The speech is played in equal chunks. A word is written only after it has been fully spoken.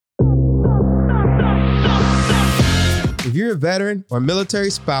you're a veteran or military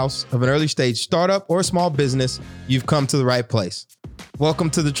spouse of an early stage startup or small business, you've come to the right place. Welcome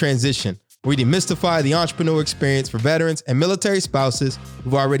to The Transition, where we demystify the entrepreneur experience for veterans and military spouses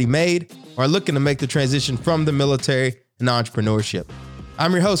who've already made or are looking to make the transition from the military and entrepreneurship.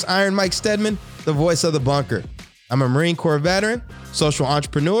 I'm your host, Iron Mike Stedman, the voice of The Bunker. I'm a Marine Corps veteran, social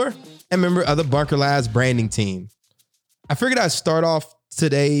entrepreneur, and member of the Bunker Labs branding team. I figured I'd start off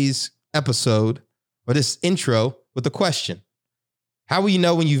today's episode, or this intro, with a question. How will you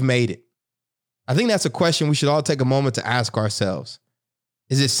know when you've made it? I think that's a question we should all take a moment to ask ourselves.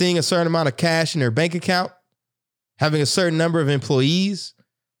 Is it seeing a certain amount of cash in your bank account, having a certain number of employees,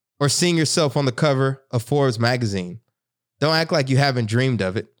 or seeing yourself on the cover of Forbes magazine? Don't act like you haven't dreamed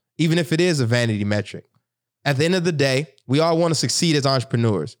of it, even if it is a vanity metric. At the end of the day, we all want to succeed as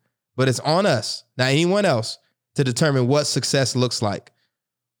entrepreneurs, but it's on us, not anyone else, to determine what success looks like.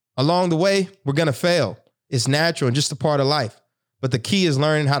 Along the way, we're going to fail. It's natural and just a part of life. But the key is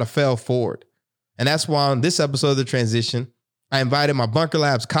learning how to fail forward. And that's why on this episode of The Transition, I invited my Bunker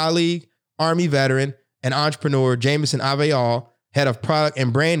Labs colleague, Army veteran, and entrepreneur Jameson Avial, head of product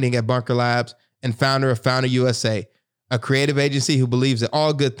and branding at Bunker Labs and founder of Founder USA, a creative agency who believes that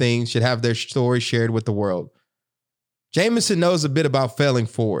all good things should have their story shared with the world. Jameson knows a bit about failing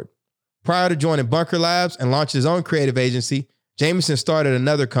forward. Prior to joining Bunker Labs and launching his own creative agency, Jameson started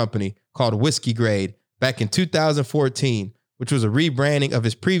another company called Whiskey Grade back in 2014, which was a rebranding of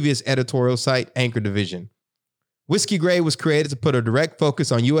his previous editorial site, Anchor Division. Whiskey Grade was created to put a direct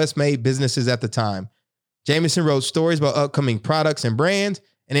focus on U.S.-made businesses at the time. Jameson wrote stories about upcoming products and brands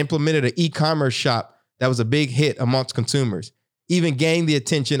and implemented an e-commerce shop that was a big hit amongst consumers, even gained the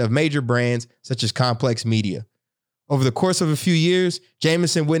attention of major brands such as Complex Media. Over the course of a few years,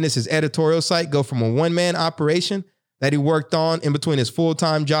 Jameson witnessed his editorial site go from a one-man operation that he worked on in between his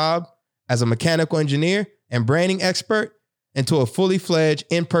full-time job as a mechanical engineer and branding expert into a fully fledged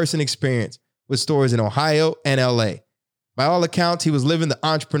in-person experience with stores in Ohio and LA. By all accounts, he was living the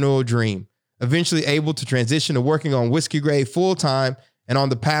entrepreneurial dream, eventually able to transition to working on Whiskey Grade full-time and on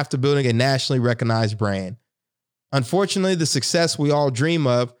the path to building a nationally recognized brand. Unfortunately, the success we all dream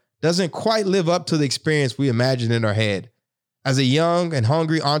of doesn't quite live up to the experience we imagine in our head. As a young and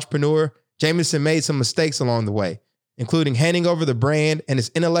hungry entrepreneur, Jameson made some mistakes along the way, including handing over the brand and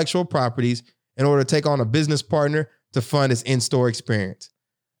its intellectual properties in order to take on a business partner to fund his in-store experience.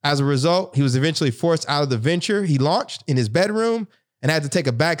 As a result, he was eventually forced out of the venture he launched in his bedroom and had to take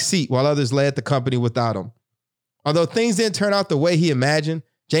a back seat while others led the company without him. Although things didn't turn out the way he imagined,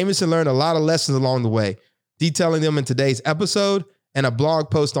 Jameson learned a lot of lessons along the way, detailing them in today's episode and a blog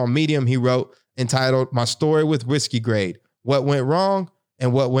post on Medium he wrote entitled My Story with Whiskey Grade, What Went Wrong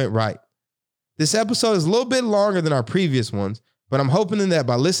and What Went Right. This episode is a little bit longer than our previous ones, but I'm hoping that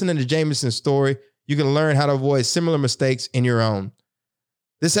by listening to Jameson's story, you can learn how to avoid similar mistakes in your own.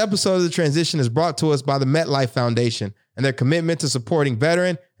 This episode of The Transition is brought to us by the MetLife Foundation and their commitment to supporting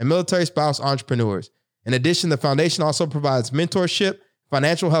veteran and military spouse entrepreneurs. In addition, the foundation also provides mentorship,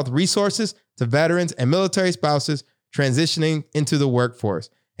 financial health resources to veterans and military spouses transitioning into the workforce.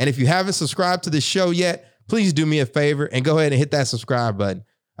 And if you haven't subscribed to this show yet, please do me a favor and go ahead and hit that subscribe button.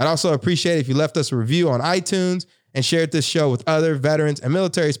 I'd also appreciate it if you left us a review on iTunes and shared this show with other veterans and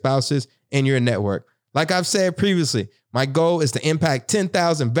military spouses in your network. Like I've said previously, my goal is to impact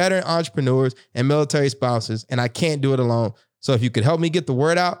 10,000 veteran entrepreneurs and military spouses, and I can't do it alone. So if you could help me get the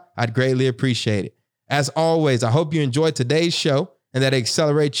word out, I'd greatly appreciate it. As always, I hope you enjoyed today's show and that it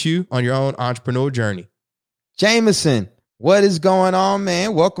accelerates you on your own entrepreneurial journey. Jameson, what is going on,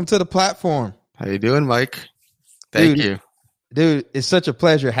 man? Welcome to the platform. How you doing, Mike? Thank you. Dude, it's such a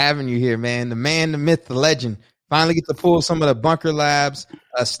pleasure having you here, man. The man, the myth, the legend. Finally get to pull some of the Bunker Labs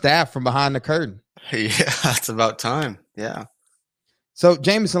staff from behind the curtain. Yeah, it's about time. Yeah. So,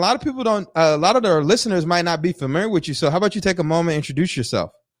 Jameson, a lot of our listeners might not be familiar with you. So how about you take a moment and introduce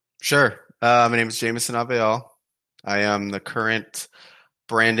yourself? Sure. My name is Jameson Avial. I am the current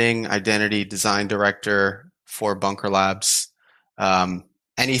branding identity design director for Bunker Labs.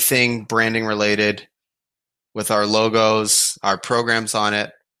 Anything branding related with our logos, our programs on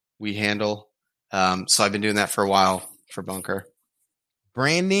it, we handle. So I've been doing that for a while for Bunker.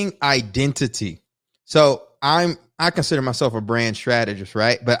 Branding identity. So I consider myself a brand strategist,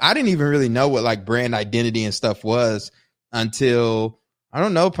 right? But I didn't even really know what like brand identity and stuff was until, I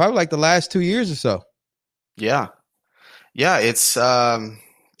don't know, probably like the last 2 years or so. Yeah. Yeah. It's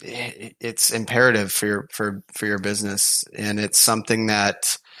imperative for your business. And it's something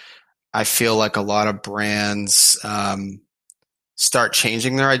that I feel like a lot of brands start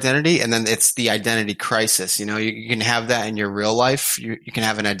changing their identity, and then it's the identity crisis. You know, you can have that in your real life. You can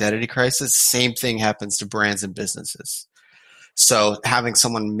have an identity crisis. Same thing happens to brands and businesses. So having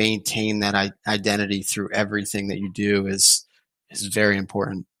someone maintain that identity through everything that you do is very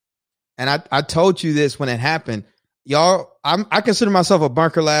important. And I told you this when it happened. Y'all, I consider myself a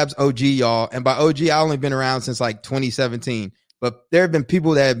Bunker Labs OG, y'all. And by OG, I only been around since like 2017. But there have been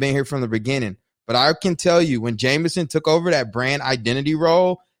people that have been here from the beginning. But I can tell you, when Jameson took over that brand identity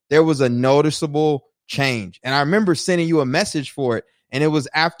role, there was a noticeable change. And I remember sending you a message for it. And it was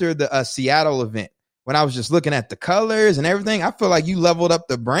after the Seattle event when I was just looking at the colors and everything. I feel like you leveled up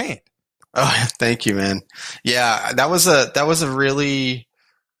the brand. Oh, thank you, man. Yeah, that was a really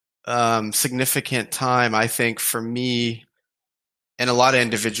significant time, I think, for me and a lot of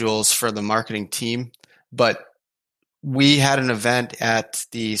individuals for the marketing team. But we had an event at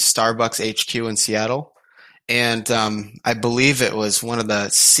the Starbucks HQ in Seattle, and I believe it was one of the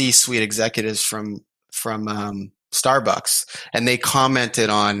C-suite executives from Starbucks, and they commented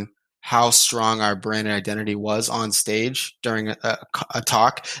on how strong our brand identity was on stage during a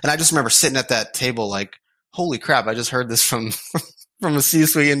talk. And I just remember sitting at that table like, holy crap, I just heard this from a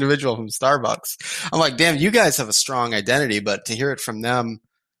C-suite individual from Starbucks. I'm like, damn, you guys have a strong identity, but to hear it from them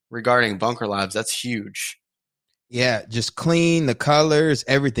regarding Bunker Labs, that's huge. Yeah, just clean, the colors,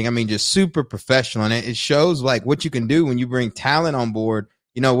 everything. I mean, just super professional. And it shows like what you can do when you bring talent on board,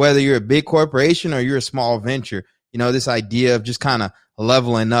 you know, whether you're a big corporation or you're a small venture, you know, this idea of just kind of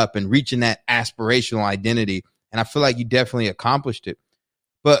leveling up and reaching that aspirational identity. And I feel like you definitely accomplished it.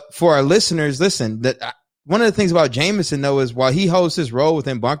 But for our listeners, listen, that one of the things about Jameson, though, is while he holds his role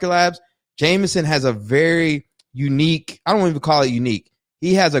within Bunker Labs, Jameson has a very unique, I don't even call it unique.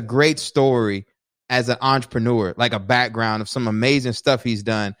 He has a great story as an entrepreneur, like a background of some amazing stuff he's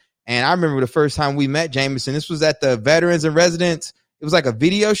done. And I remember the first time we met Jameson, this was at the Veterans in Residence. It was like a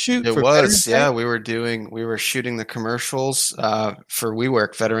video shoot. It was, yeah. We were shooting the commercials for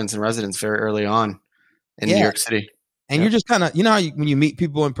WeWork Veterans in Residence very early on in New York City. And you're just kind of, you know, when you meet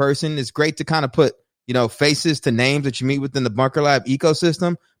people in person, it's great to kind of put, you know, faces to names that you meet within the Bunker Lab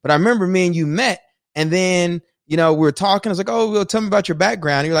ecosystem. But I remember me and you met, and then, you know, we were talking. I was like, oh, well, tell me about your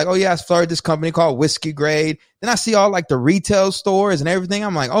background. And you're like, oh, yeah, I started this company called Whiskey Grade. Then I see all like the retail stores and everything.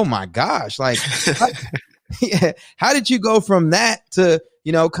 I'm like, oh, my gosh. Like, how did you go from that to,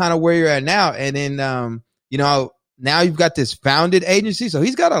 you know, kind of where you're at now? And then, you know, now you've got this founded agency. So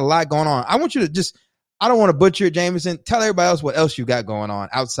he's got a lot going on. I want you to just, I don't want to butcher it, Jameson. Tell everybody else what else you got going on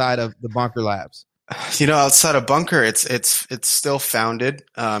outside of the Bunker Labs. You know, outside of Bunker, it's still founded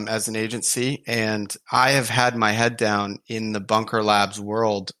as an agency, and I have had my head down in the Bunker Labs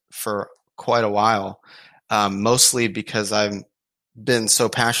world for quite a while, mostly because I've been so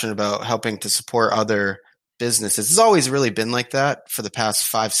passionate about helping to support other businesses. It's always really been like that for the past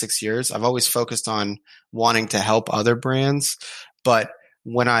 5-6 years. I've always focused on wanting to help other brands, but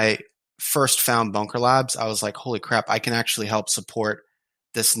when I first found Bunker Labs, I was like, holy crap, I can actually help support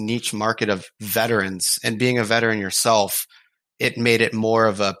this niche market of veterans. And being a veteran yourself, it made it more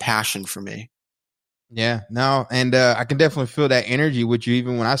of a passion for me. Yeah, no. And I can definitely feel that energy with you,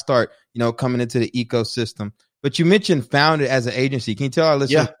 even when I start, you know, coming into the ecosystem. But you mentioned founded as an agency. Can you tell our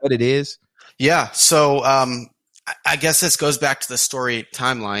listeners what it is? Yeah. So I guess this goes back to the story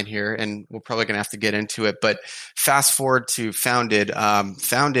timeline here, and we're probably going to have to get into it. But fast forward to Founded.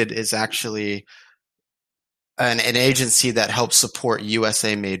 Founded is actually an agency that helps support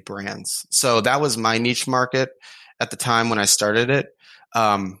USA-made brands. So that was my niche market at the time when I started it.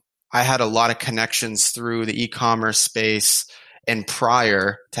 I had a lot of connections through the e-commerce space, and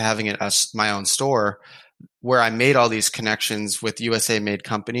prior to having it as my own store, where I made all these connections with USA-made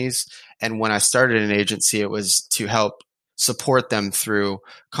companies. And when I started an agency, it was to help support them through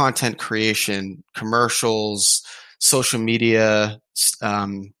content creation, commercials, social media,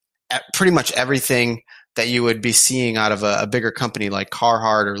 pretty much everything that you would be seeing out of a bigger company like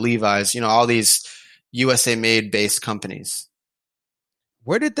Carhartt or Levi's, you know, all these USA made based companies.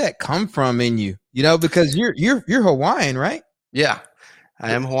 Where did that come from in you? You know, because you're Hawaiian, right? Yeah,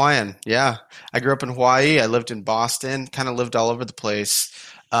 I am Hawaiian. Yeah. I grew up in Hawaii. I lived in Boston, kind of lived all over the place.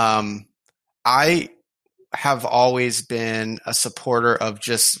 I have always been a supporter of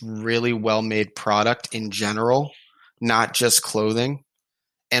just really well-made product in general, not just clothing.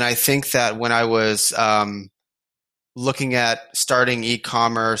 And I think that when I was looking at starting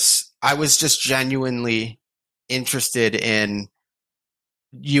e-commerce, I was just genuinely interested in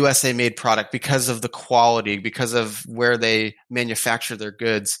USA made product because of the quality, because of where they manufacture their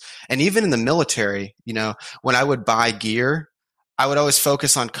goods. And even in the military, you know, when I would buy gear, I would always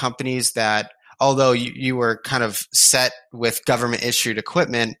focus on companies that, although you were kind of set with government issued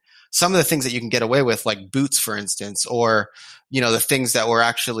equipment, some of the things that you can get away with, like boots, for instance, or, you know, the things that were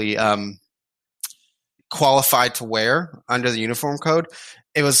actually qualified to wear under the uniform code,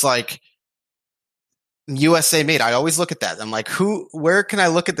 it was like USA made. I always look at that. I'm like, where can I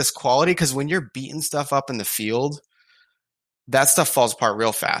look at this quality? Because when you're beating stuff up in the field, that stuff falls apart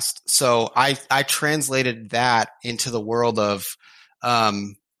real fast. So I translated that into the world of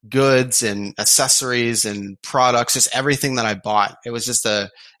goods and accessories and products, just everything that I bought. It was just an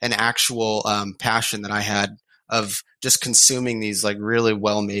actual passion that I had of just consuming these like really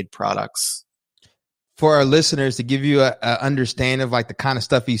well-made products. For our listeners, to give you a understanding of like the kind of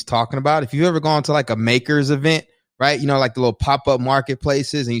stuff he's talking about, if you've ever gone to like a makers event, right? You know, like the little pop-up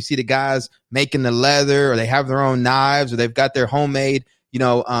marketplaces, and you see the guys making the leather, or they have their own knives, or they've got their homemade, you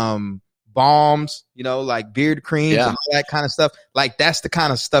know, balms, you know, like beard creams and all that kind of stuff. Like that's the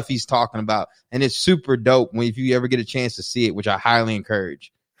kind of stuff he's talking about. And it's super dope if you ever get a chance to see it, which I highly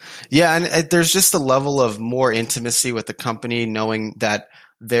encourage. Yeah. And there's just a level of more intimacy with the company, knowing that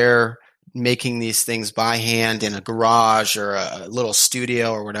they're making these things by hand in a garage or a little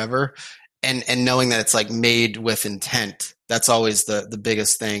studio or whatever. And knowing that it's like made with intent. That's always the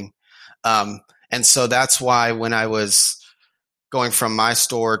biggest thing. And so that's why when I was going from my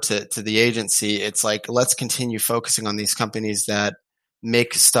store to the agency, it's like, let's continue focusing on these companies that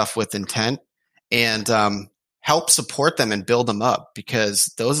make stuff with intent and help support them and build them up, because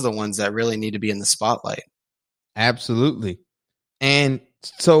those are the ones that really need to be in the spotlight. Absolutely. And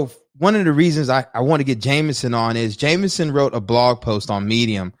so one of the reasons I want to get Jameson on is Jameson wrote a blog post on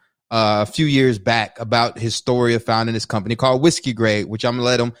Medium a few years back about his story of founding this company called Whiskey Grade, which I'm going to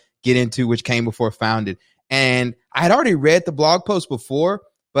let him get into, which came before founded. And I had already read the blog post before,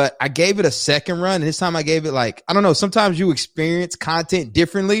 but I gave it a second run. And this time I gave it like, I don't know, sometimes you experience content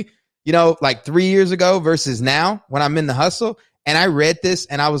differently, you know, like 3 years ago versus now when I'm in the hustle. And I read this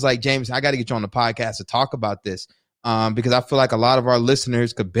and I was like, James, I got to get you on the podcast to talk about this because I feel like a lot of our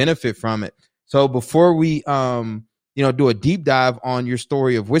listeners could benefit from it. So before we, do a deep dive on your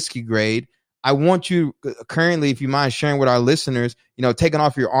story of Whiskey Grade, I want you currently, if you mind sharing with our listeners, you know, taking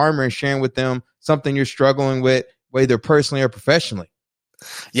off your armor and sharing with them something you're struggling with, whether personally or professionally.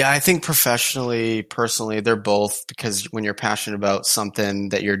 Yeah, I think personally, they're both, because when you're passionate about something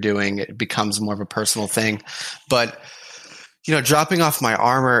that you're doing, it becomes more of a personal thing. But, you know, dropping off my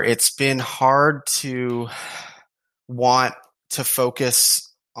armor, it's been hard to want to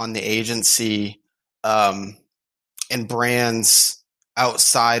focus on the agency and brands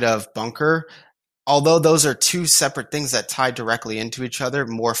outside of Bunker. Although those are two separate things that tie directly into each other,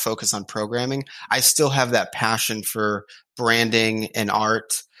 more focus on programming, I still have that passion for branding and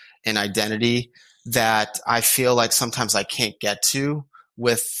art and identity that I feel like sometimes I can't get to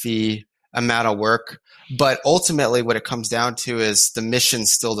with the amount of work. But ultimately what it comes down to is the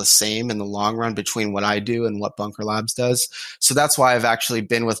mission's still the same in the long run between what I do and what Bunker Labs does. So that's why I've actually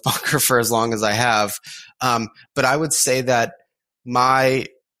been with Bunker for as long as I have. But I would say that my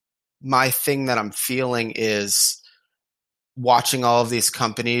thing that I'm feeling is watching all of these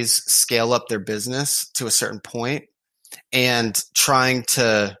companies scale up their business to a certain point and trying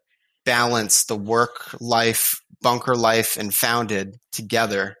to balance the work life, Bunker life, and Founded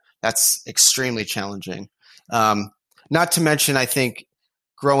together. That's extremely challenging. Not to mention, I think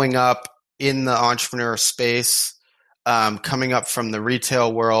growing up in the entrepreneur space, coming up from the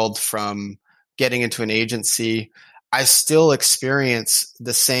retail world, from getting into an agency, I still experience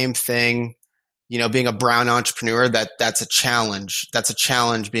the same thing, you know, being a brown entrepreneur, that's a challenge. That's a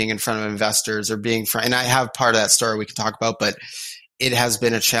challenge being in front of investors or and I have part of that story we can talk about, but it has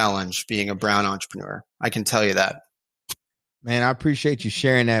been a challenge being a brown entrepreneur. I can tell you that. Man, I appreciate you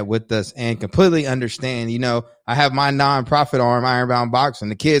sharing that with us and completely understand. You know, I have my nonprofit arm, Ironbound Boxing.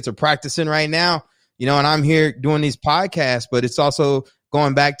 The kids are practicing right now, you know, and I'm here doing these podcasts, but it's also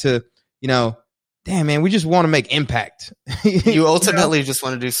going back to, you know, damn, man, we just want to make impact. You ultimately just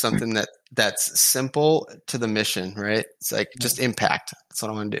want to do something that's simple to the mission, right? It's like just impact. That's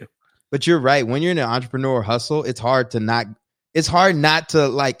what I want to do. But you're right. When you're in an entrepreneur hustle, it's hard not to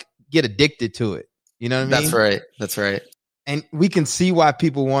like get addicted to it. You know what I mean? That's right. That's right. And we can see why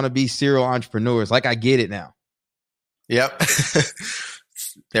people want to be serial entrepreneurs. Like, I get it now. Yep.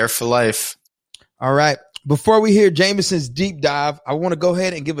 There for life. All right. Before we hear Jameson's deep dive, I want to go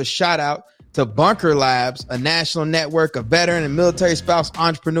ahead and give a shout out to Bunker Labs, a national network of veteran and military spouse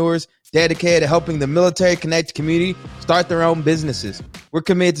entrepreneurs dedicated to helping the military connected community start their own businesses. We're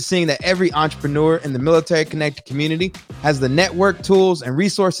committed to seeing that every entrepreneur in the military connected community has the network, tools, and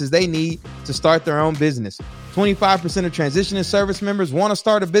resources they need to start their own business. 25% of transitioning service members want to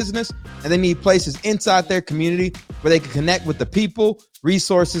start a business, and they need places inside their community where they can connect with the people,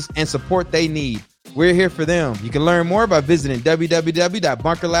 resources, and support they need. We're here for them. You can learn more by visiting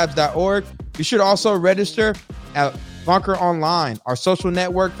www.bunkerlabs.org Be sure to also register at Bunker Online, our social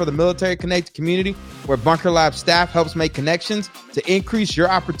network for the military connected community, where Bunker Lab staff helps make connections to increase your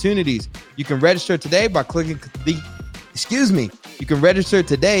opportunities. You can register today by clicking You can register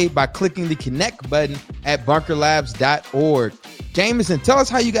today by clicking the connect button at bunkerlabs.org. Jameson, tell us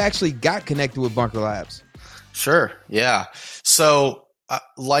how you actually got connected with Bunker Labs. Sure. Yeah. So,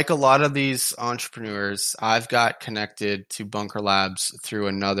 like a lot of these entrepreneurs, I've got connected to Bunker Labs through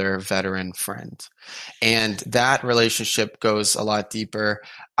another veteran friend. And that relationship goes a lot deeper.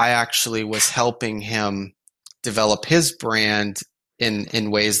 I actually was helping him develop his brand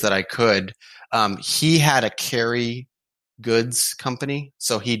in ways that I could. He had a carry goods company.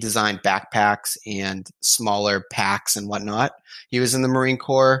 So he designed backpacks and smaller packs and whatnot. He was in the Marine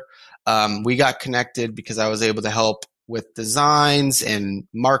Corps. We got connected because I was able to help with designs and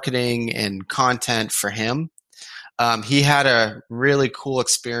marketing and content for him. He had a really cool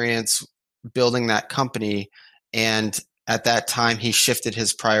experience building that company. And at that time, he shifted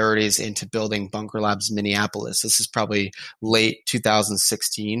his priorities into building Bunker Labs Minneapolis. This is probably late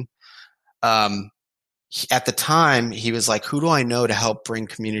 2016. At the time, he was like, who do I know to help bring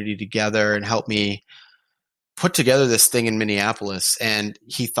community together and help me put together this thing in Minneapolis? And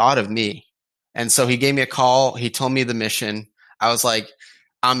he thought of me. And so he gave me a call. He told me the mission. I was like,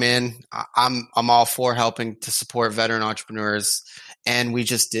 I'm in. I'm all for helping to support veteran entrepreneurs. And we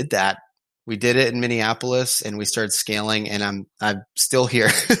just did that. We did it in Minneapolis and we started scaling, and I'm still here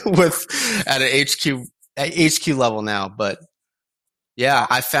at an HQ level now. But yeah,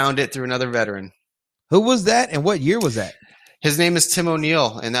 I found it through another veteran. Who was that and what year was that? His name is Tim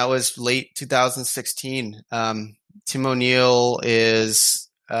O'Neill, and that was late 2016. Tim O'Neill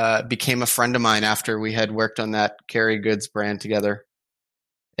became a friend of mine after we had worked on that carry goods brand together.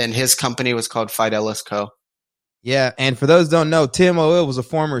 And his company was called Fidelis Co. Yeah, and for those who don't know, Tim O'Neill was a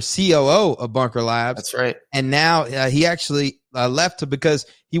former COO of Bunker Labs. That's right. And now he actually left because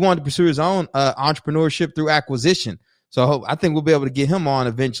he wanted to pursue his own entrepreneurship through acquisition. So I think we'll be able to get him on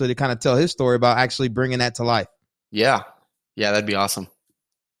eventually to kind of tell his story about actually bringing that to life. Yeah, that'd be awesome.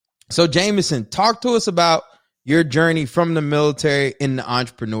 So Jameson, talk to us about your journey from the military into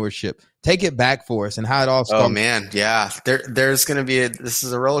entrepreneurship. Take it back for us and how it all started. Oh man, yeah. There's going to be this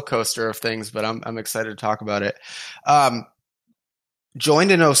is a roller coaster of things, but I'm excited to talk about it.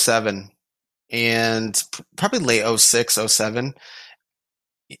 Joined in 2007 and probably late 06, 07.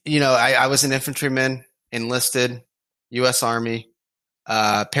 I was an infantryman, enlisted, U.S. Army,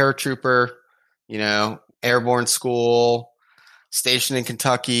 paratrooper, airborne school, stationed in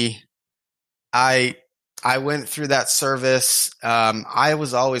Kentucky. I went through that service. I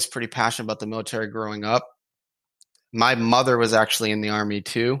was always pretty passionate about the military growing up. My mother was actually in the Army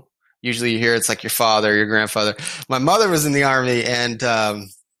too. Usually you hear it's like your father, your grandfather. My mother was in the Army, and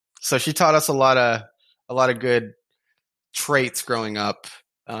so she taught us a lot of good traits growing up.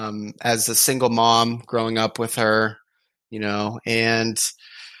 As a single mom, growing up with her, and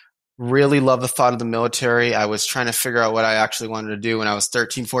really love the thought of the military. I was trying to figure out what I actually wanted to do when I was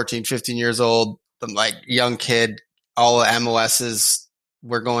 13, 14, 15 years old. I'm like young kid, all the MOSs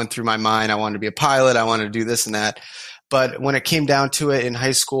were going through my mind. I wanted to be a pilot. I wanted to do this and that. But when it came down to it in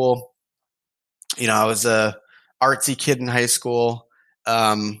high school, I was a artsy kid in high school.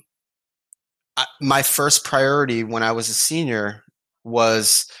 My first priority when I was a senior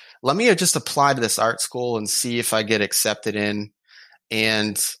was, let me just apply to this art school and see if I get accepted in.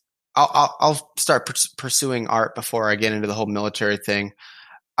 And I'll start pursuing art before I get into the whole military thing.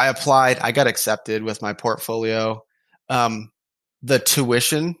 I applied. I got accepted with my portfolio. The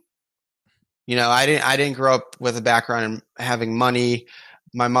tuition, I didn't grow up with a background in having money.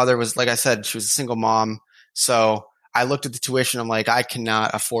 My mother was, like I said, she was a single mom. So I looked at the tuition. I'm like, I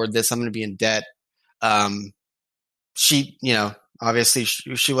cannot afford this. I'm going to be in debt. She, obviously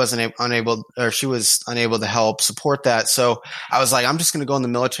she was unable to help support that. So I was like, I'm just going to go in the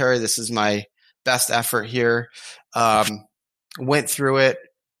military. This is my best effort here. Went through it.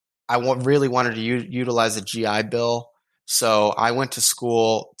 I really wanted to utilize a GI Bill. So I went to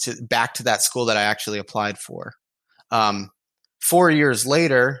school back to that school that I actually applied for. 4 years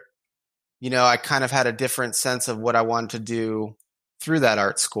later, I kind of had a different sense of what I wanted to do through that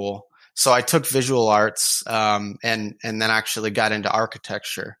art school. So I took visual arts, and then actually got into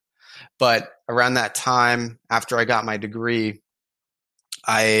architecture. But around that time, after I got my degree,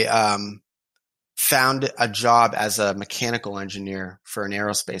 I found a job as a mechanical engineer for an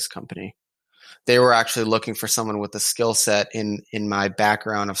aerospace company. They were actually looking for someone with a skill set in my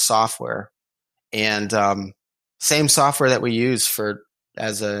background of software, and same software that we use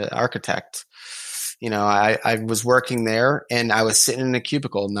as an architect. I was working there and I was sitting in a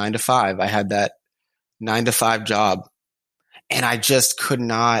cubicle 9 to 5. I had that 9 to 5 job and I just could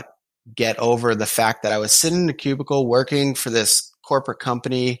not get over the fact that I was sitting in a cubicle working for this corporate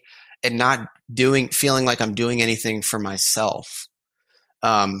company and not feeling like I'm doing anything for myself.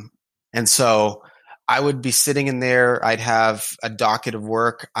 And so I would be sitting in there. I'd have a docket of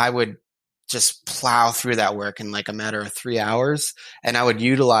work. I would just plow through that work in like a matter of 3 hours. And I would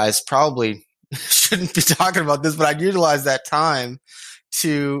utilize probably shouldn't be talking about this, but I'd utilize that time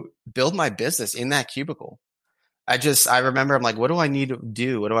to build my business in that cubicle. I remember I'm like, what do I need to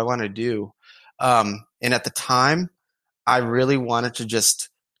do? What do I want to do? And at the time, I really wanted to just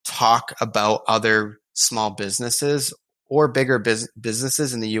talk about other small businesses or bigger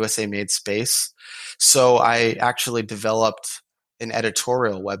businesses in the USA Made space. So I actually developed an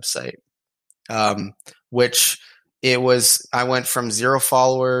editorial website, which I went from 0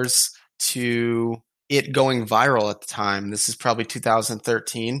 followers to it going viral at the time. This is probably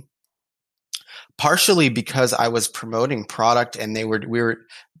 2013. Partially because I was promoting product and they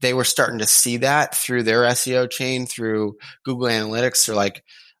were starting to see that through their SEO chain, through Google Analytics. They're like,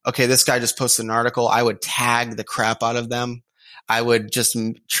 okay, this guy just posted an article. I would tag the crap out of them. I would just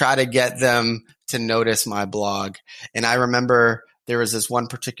try to get them to notice my blog. And I remember there was this one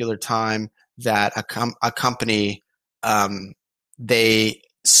particular time that a company, they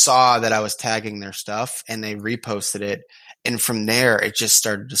saw that I was tagging their stuff and they reposted it. And from there, it just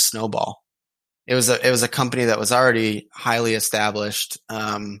started to snowball. It was a company that was already highly established,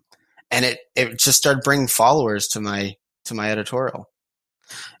 and it just started bringing followers to my editorial,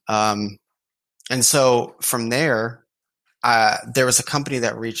 and so from there, there was a company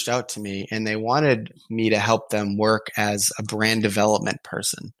that reached out to me, and they wanted me to help them work as a brand development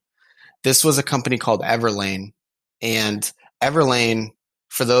person. This was a company called Everlane, and Everlane,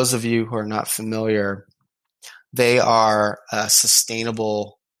 for those of you who are not familiar, they are a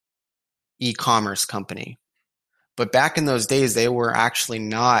sustainable e-commerce company. But back in those days, they were actually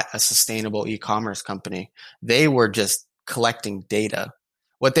not a sustainable e-commerce company. They were just collecting data.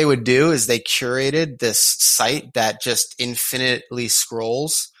 What they would do is they curated this site that just infinitely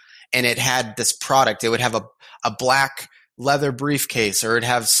scrolls, and it had this product. It would have a black leather briefcase, or it'd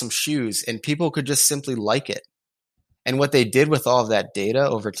have some shoes, and people could just simply like it. And what they did with all of that data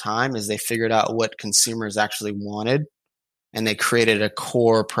over time is they figured out what consumers actually wanted, and they created a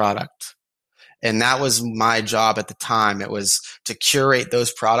core product. And that was my job at the time. It was to curate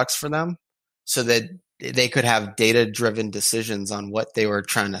those products for them so that they could have data-driven decisions on what they were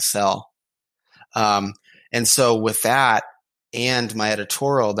trying to sell. And so with that and my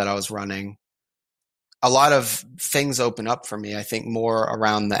editorial that I was running, a lot of things open up for me, I think more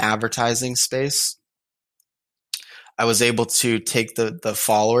around the advertising space. I was able to take the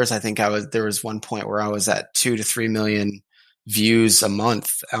followers. I think there was one point where I was at 2 to 3 million views a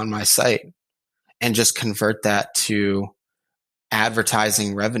month on my site, and just convert that to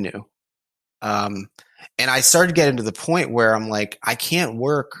advertising revenue. And I started getting to the point where I'm like, I can't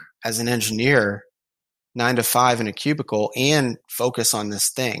work as an engineer 9 to 5 in a cubicle and focus on this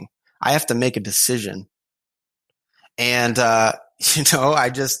thing. I have to make a decision. And, I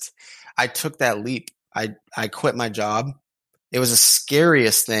took that leap. I quit my job. It was the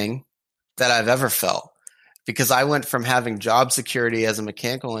scariest thing that I've ever felt, because I went from having job security as a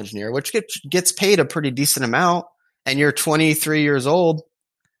mechanical engineer, which gets paid a pretty decent amount, and you're 23 years old.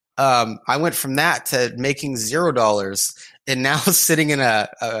 I went from that to making $0 and now sitting in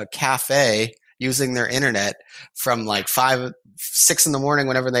a cafe using their internet from like 6 in the morning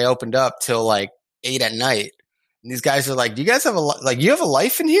whenever they opened up till like 8 at night. And these guys are like, do you guys have you have a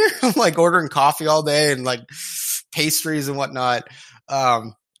life in here? I'm like ordering coffee all day and like pastries and whatnot.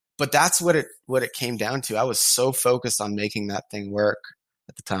 But that's what it came down to. I was so focused on making that thing work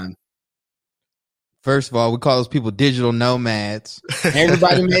at the time. First of all, we call those people digital nomads.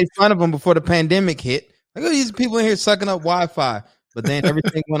 Everybody made fun of them before the pandemic hit. Like, oh, these people in here sucking up Wi-Fi. But then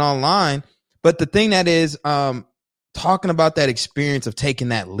everything went online. But the thing that is talking about that experience of taking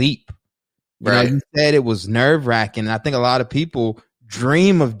that leap. You said it was nerve-wracking. And I think a lot of people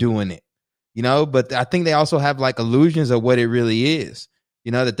dream of doing it, but I think they also have like illusions of what it really is.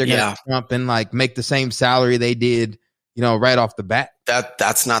 That they're going to jump and like make the same salary they did, right off the bat.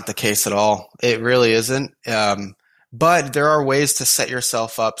 That's not the case at all. It really isn't. But there are ways to set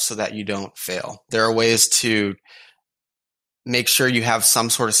yourself up so that you don't fail. There are ways to make sure you have some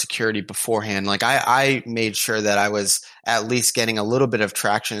sort of security beforehand. Like I made sure that I was at least getting a little bit of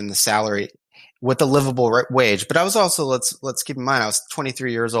traction in the salary with a livable wage. But I was also, let's keep in mind, I was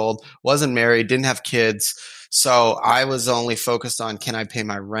 23 years old, wasn't married, didn't have kids. So I was only focused on, can I pay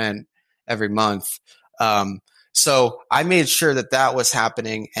my rent? every month. So I made sure that that was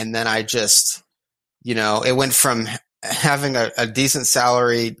happening. And then I just, it went from having a decent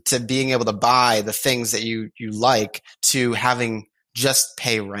salary to being able to buy the things that you like to having just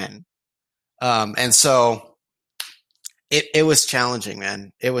pay rent. And so it was challenging,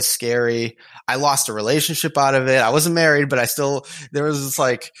 man. It was scary. I lost a relationship out of it. I wasn't married, but there was this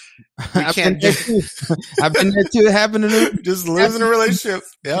like, we can't do. I've been there too. It happened to me. Just losing a relationship.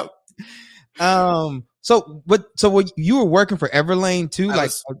 Yep. So you were working for Everlane too?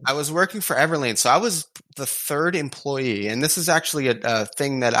 I was working for Everlane. So I was the third employee. And this is actually a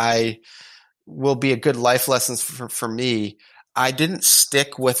thing that will be a good life lesson for me. I didn't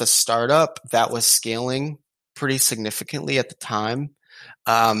stick with a startup that was scaling pretty significantly at the time.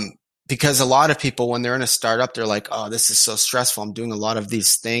 Because a lot of people, when they're in a startup, they're like, oh, this is so stressful. I'm doing a lot of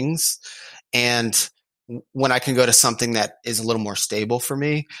these things. And when I can go to something that is a little more stable for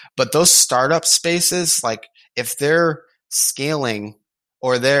me. But those startup spaces, like if they're scaling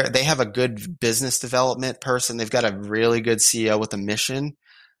or they have a good business development person, they've got a really good CEO with a mission,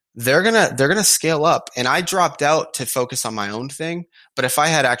 they're gonna scale up. And I dropped out to focus on my own thing. But if I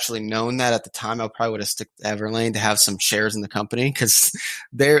had actually known that at the time, I probably would have stuck to Everlane to have some shares in the company, because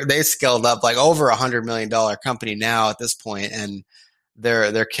they scaled up like over $100 million company now at this point, and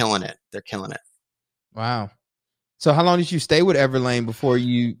they're killing it. They're killing it. Wow. So how long did you stay with Everlane before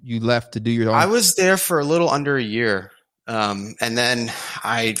you left to do your own? I was there for a little under a year. And then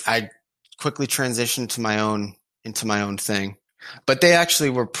I quickly transitioned into my own thing. But they actually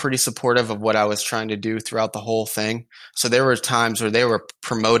were pretty supportive of what I was trying to do throughout the whole thing. So there were times where they were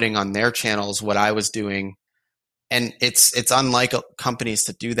promoting on their channels what I was doing. And it's unlike companies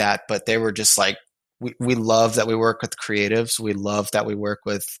to do that, but they were just like, we love that we work with creatives. We love that we work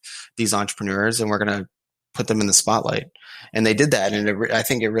with these entrepreneurs, and we're going to put them in the spotlight. And they did that. And I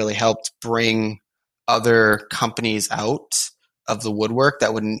think it really helped bring other companies out of the woodwork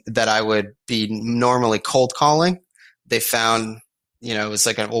that I would be normally cold calling. They found, it was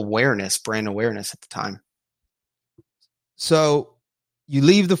like an brand awareness at the time. So you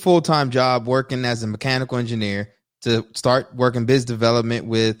leave the full-time job working as a mechanical engineer to start working biz development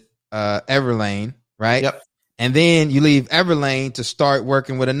with Everlane, right? Yep. And then you leave Everlane to start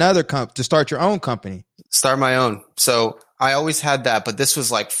working with another to start your own company. Start my own. So I always had that, but this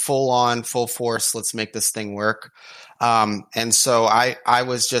was like full on, full force. Let's make this thing work. And so I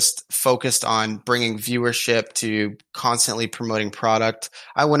was just focused on bringing viewership to constantly promoting product.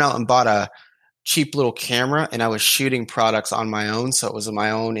 I went out and bought a cheap little camera, and I was shooting products on my own. So it was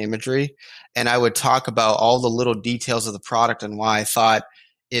my own imagery. And I would talk about all the little details of the product and why I thought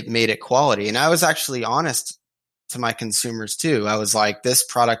it made it quality. And I was actually honest to my consumers too. I was like, this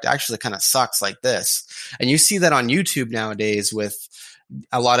product actually kind of sucks like this. And you see that on YouTube nowadays with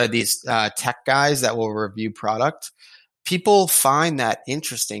a lot of these tech guys that will review product. People find that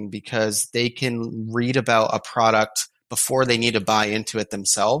interesting because they can read about a product before they need to buy into it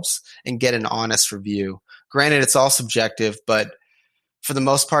themselves and get an honest review. Granted, it's all subjective, but for the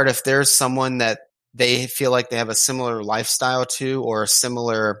most part, if there's someone that they feel like they have a similar lifestyle to or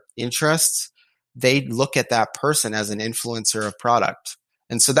similar interests, they look at that person as an influencer of product.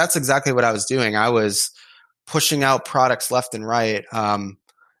 And so that's exactly what I was doing. I was pushing out products left and right.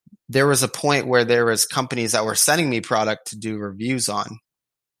 There was a point where there was companies that were sending me product to do reviews on.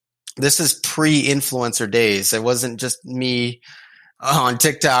 This is pre-influencer days. It wasn't just me on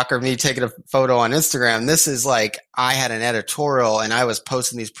TikTok or me taking a photo on Instagram. This is like I had an editorial and I was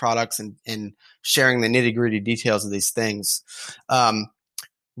posting these products and sharing the nitty-gritty details of these things.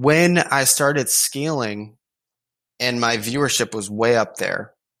 When I started scaling and my viewership was way up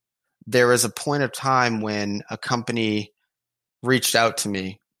there, there was a point of time when a company reached out to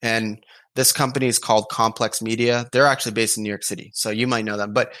me. And this company is called Complex Media. They're actually based in New York City, so you might know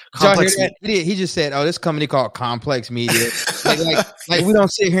them. But Complex he just said, "Oh, this company called Complex Media." like we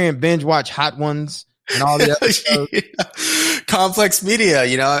don't sit here and binge watch Hot Ones and all the other stuff. Yeah. Complex Media,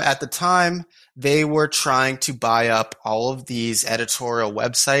 at the time they were trying to buy up all of these editorial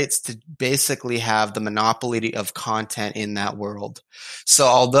websites to basically have the monopoly of content in that world. So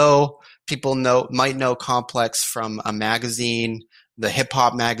although people might know Complex from a magazine, the hip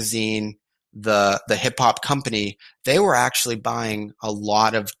hop magazine, the hip hop company, they were actually buying a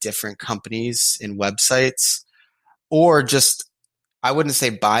lot of different companies and websites, or just, I wouldn't say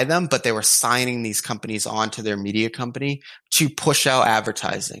buy them, but they were signing these companies onto their media company to push out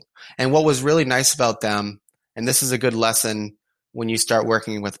advertising. And what was really nice about them, and this is a good lesson when you start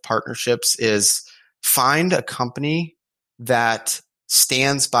working with partnerships, is find a company that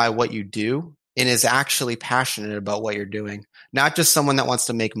stands by what you do and is actually passionate about what you're doing, not just someone that wants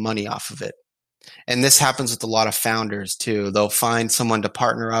to make money off of it. And this happens with a lot of founders too. They'll find someone to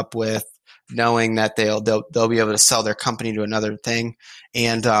partner up with, knowing that they'll be able to sell their company to another thing.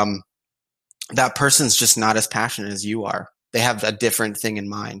 And that person's just not as passionate as you are. They have a different thing in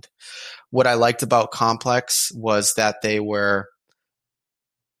mind. What I liked about Complex was that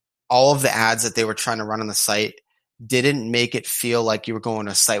all of the ads that they were trying to run on the site didn't make it feel like you were going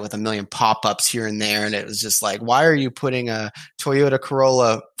to a site with a million pop-ups here and there. And it was just like, why are you putting a Toyota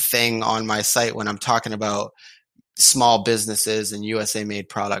Corolla thing on my site when I'm talking about small businesses and USA made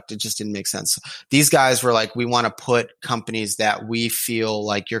product? It just didn't make sense. These guys were like, we want to put companies that we feel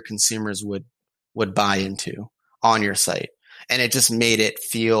like your consumers would buy into on your site. And it just made it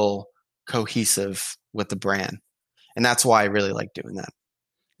feel cohesive with the brand. And that's why I really like doing that.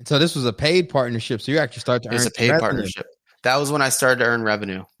 And so this was a paid partnership. So you actually start to earn. It's a paid partnership. That was when I started to earn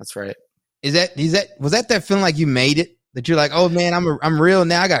revenue. That's right. Was that feeling like you made it? That you're like, oh man, I'm real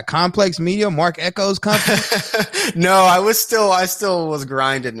now. I got Complex Media, Mark Echo's company. No, I still was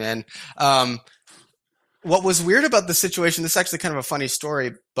grinding, man. What was weird about the situation, this is actually kind of a funny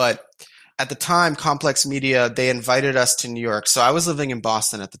story, but at the time, Complex Media, they invited us to New York. So I was living in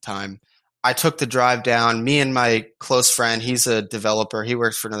Boston at the time. I took the drive down, me and my close friend, he's a developer. He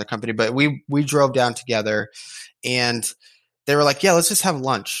works for another company, but we drove down together, and they were like, yeah, let's just have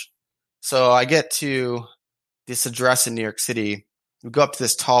lunch. So I get to this address in New York City. We go up to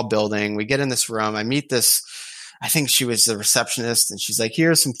this tall building. We get in this room. I meet this, I think she was the receptionist, and she's like,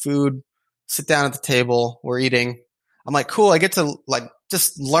 here's some food. Sit down at the table. We're eating. I'm like, cool. I get to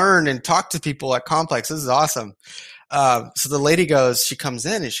just learn and talk to people at Complex. This is awesome. So the lady she comes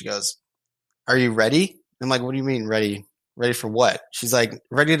in and she goes, are you ready? I'm like, what do you mean ready? Ready for what? She's like,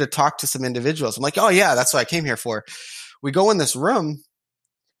 ready to talk to some individuals. I'm like, oh yeah, that's what I came here for. We go in this room,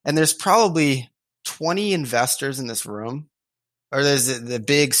 and there's probably 20 investors in this room, or there's the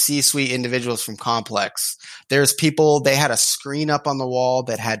big C-suite individuals from Complex. There's people, they had a screen up on the wall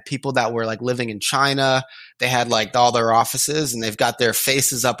that had people that were like living in China. They had like all their offices, and they've got their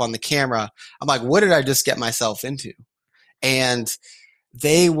faces up on the camera. I'm like, what did I just get myself into? And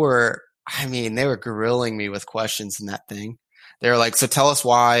they were grilling me with questions in that thing. They were like, so tell us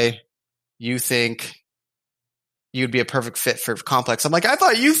why you think you'd be a perfect fit for Complex. I'm like, I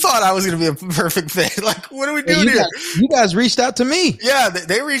thought you thought I was going to be a perfect fit. Like, what are we doing here? You guys reached out to me. Yeah,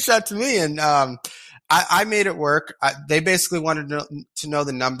 they reached out to me, and I made it work. They basically wanted to know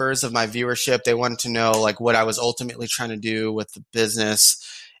the numbers of my viewership. They wanted to know like what I was ultimately trying to do with the business.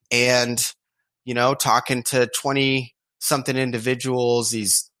 And, talking to 20 something individuals,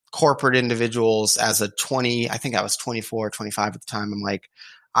 these corporate individuals I think I was 24, 25 at the time. I'm like,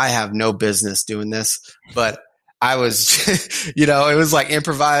 I have no business doing this, but I was, it was like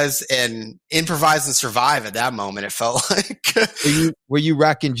improvise and survive at that moment. It felt like. Were you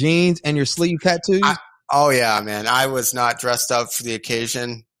rocking jeans and your sleeve tattoos? Oh yeah, man. I was not dressed up for the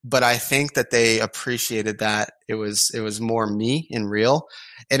occasion, but I think that they appreciated that. It was more me and real.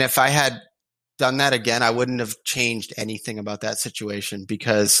 And if I had done that again, I wouldn't have changed anything about that situation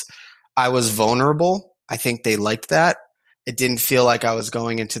because I was vulnerable. I think they liked that. It didn't feel like I was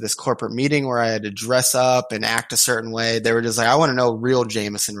going into this corporate meeting where I had to dress up and act a certain way. They were just like, I want to know real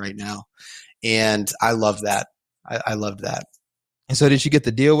Jameson right now. And I love that. I loved that. And so did you get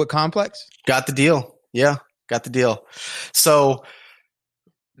the deal with Complex? Got the deal. Yeah, got the deal. So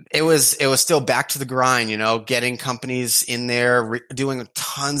it was still back to the grind, getting companies in there, doing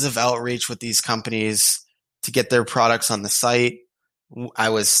tons of outreach with these companies to get their products on the site. I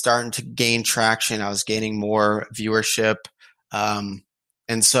was starting to gain traction. I was gaining more viewership. And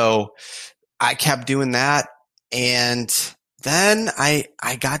so I kept doing that. And then I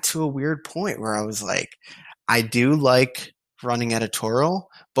got to a weird point where I was like, I do like running editorial,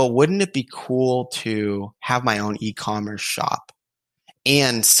 but wouldn't it be cool to have my own e-commerce shop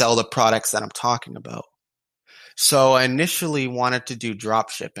and sell the products that I'm talking about? So I initially wanted to do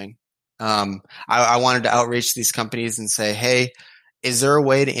drop shipping. I wanted to outreach these companies and say, hey, is there a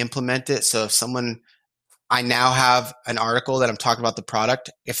way to implement it? So if I now have an article that I'm talking about the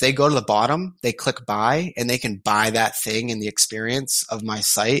product. If they go to the bottom, they click buy and they can buy that thing in the experience of my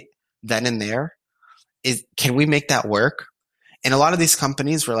site then and there. Can we make that work? And a lot of these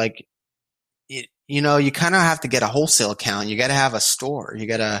companies were like, you kind of have to get a wholesale account. You got to have a store. You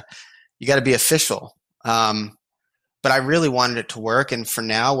got to be official. But I really wanted it to work. And for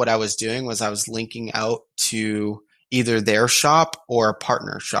now, what I was doing was I was linking out to either their shop or a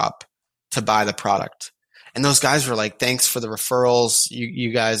partner shop to buy the product. And those guys were like, thanks for the referrals.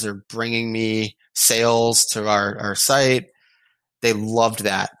 You guys are bringing me sales to our site. They loved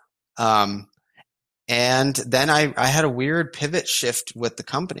that. And then I had a weird pivot shift with the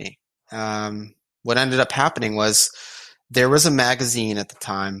company. What ended up happening was there was a magazine at the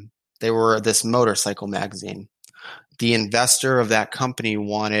time. They were this motorcycle magazine. The investor of that company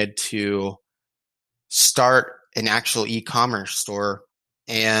wanted to start an actual e-commerce store,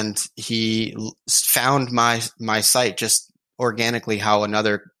 and he found my site just organically how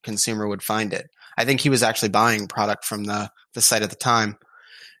another consumer would find it. I think he was actually buying product from the site at the time,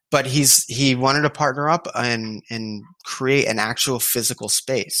 but he wanted to partner up and create an actual physical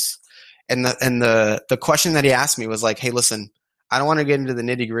space. And the question that he asked me was like, hey, listen, I don't want to get into the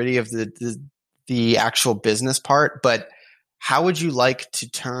nitty gritty of the actual business part, but how would you like to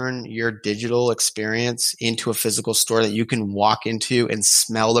turn your digital experience into a physical store that you can walk into and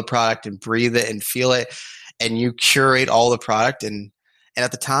smell the product and breathe it and feel it, and you curate all the product? And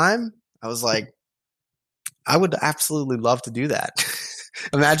at the time, I was like, I would absolutely love to do that.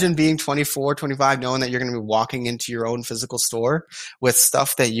 Imagine being 24, 25, knowing that you're going to be walking into your own physical store with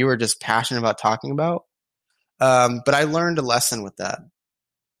stuff that you are just passionate about talking about. But I learned a lesson with that.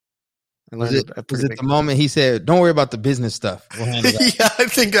 Was it the moment he said, don't worry about the business stuff? We'll handle that. Yeah, I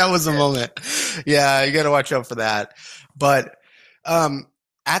think that was the moment. Yeah, you got to watch out for that. But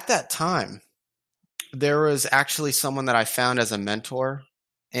at that time, there was actually someone that I found as a mentor,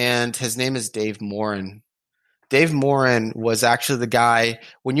 and his name is Dave Morin. Dave Morin was actually the guy,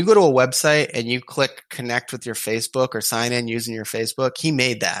 when you go to a website and you click connect with your Facebook or sign in using your Facebook, he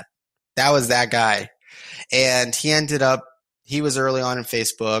made that. That was that guy. And he was early on in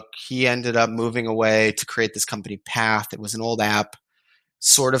Facebook. He ended up moving away to create this company, Path. It was an old app,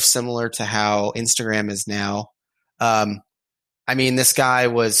 sort of similar to how Instagram is now. I mean, this guy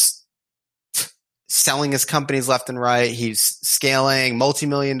was selling his companies left and right. He's scaling,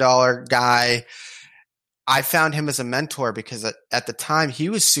 multi-million-dollar guy. I found him as a mentor because at the time he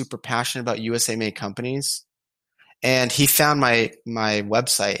was super passionate about USA made companies, and he found my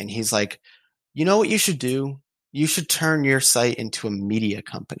website and he's like, you know what you should do? You should turn your site into a media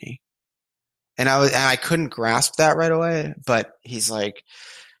company. And I couldn't grasp that right away, but he's like,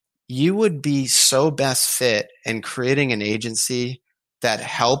 you would be so best fit in creating an agency that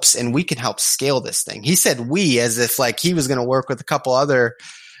helps, and we can help scale this thing. He said we as if like he was going to work with a couple other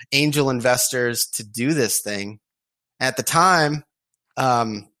angel investors to do this thing. At the time,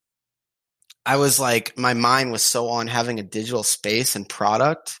 I was like, my mind was so on having a digital space and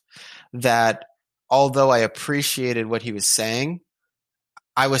product that although I appreciated what he was saying,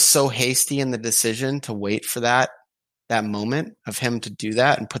 I was so hasty in the decision to wait for that moment of him to do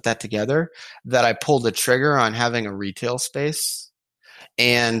that and put that together that I pulled the trigger on having a retail space.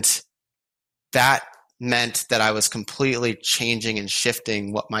 And that meant that I was completely changing and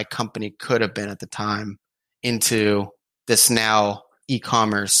shifting what my company could have been at the time into this now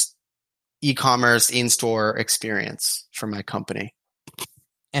e-commerce in-store experience for my company.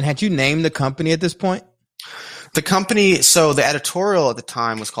 And had you named the company at this point? The company, so the editorial at the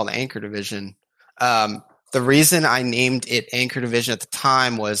time was called Anchor Division. The reason I named it Anchor Division at the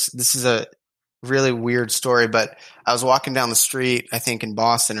time was, this is a really weird story, but I was walking down the street, I think in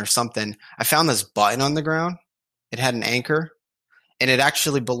Boston or something. I found this button on the ground. It had an anchor, and it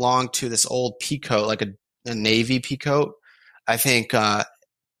actually belonged to this old peacoat, like a Navy peacoat. I think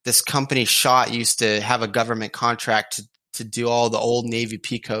this company Schott used to have a government contract to do all the old Navy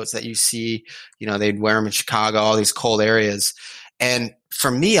peacoats that you see. You know, they'd wear them in Chicago, all these cold areas. And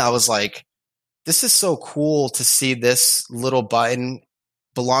for me, I was like, this is so cool to see this little button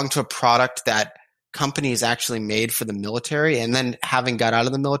belong to a product that companies actually made for the military. And then having got out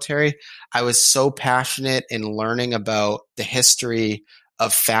of the military, I was so passionate in learning about the history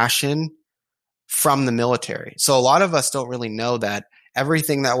of fashion from the military. So a lot of us don't really know that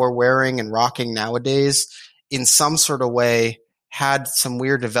everything that we're wearing and rocking nowadays in some sort of way had some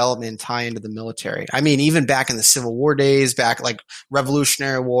weird development and tie into the military. I mean, even back in the Civil War days, back like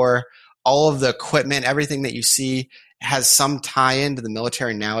Revolutionary War, all of the equipment, everything that you see has some tie into the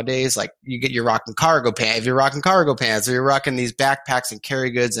military nowadays. Like you're rocking cargo pants, if you're rocking cargo pants, or you're rocking these backpacks and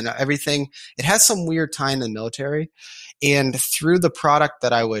carry goods and everything, it has some weird tie into the military. And through the product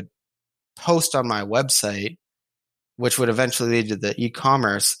that I would post on my website, which would eventually lead to the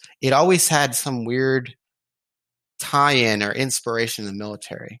e-commerce, it always had some weird tie-in or inspiration in the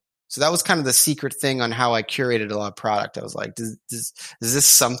military. So that was kind of the secret thing on how I curated a lot of product. I was like, is this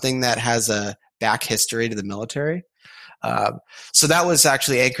something that has a back history to the military? So that was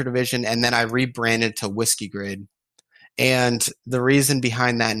actually Anchor Division. And then I rebranded to Whiskey Grade. And the reason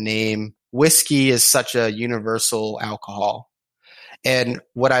behind that name, whiskey is such a universal alcohol. And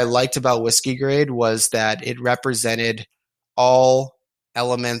what I liked about Whiskey Grade was that it represented all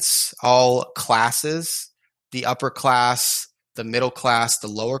elements, all classes, the upper class, the middle class, the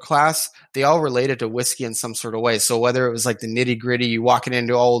lower class, they all related to whiskey in some sort of way. So whether it was like the nitty gritty, you walking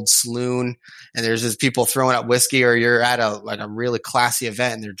into an old saloon and there's just people throwing up whiskey, or you're at a really classy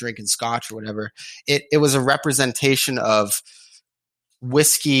event and they're drinking scotch or whatever, it was a representation of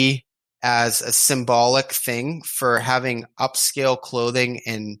whiskey as a symbolic thing for having upscale clothing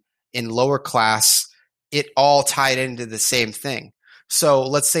in lower class. It all tied into the same thing. So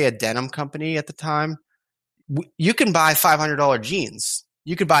let's say a denim company at the time, you can buy $500 jeans.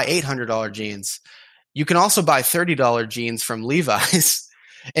 You could buy $800 jeans. You can also buy $30 jeans from Levi's.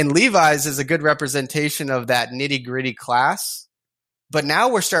 And Levi's is a good representation of that nitty gritty class. But now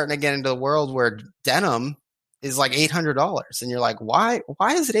we're starting to get into a world where denim is like $800. And you're like, why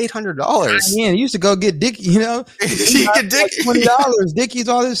is it $800? Yeah, you used to go get Dickies, you know, you get Dickies. Like $20, Dickies,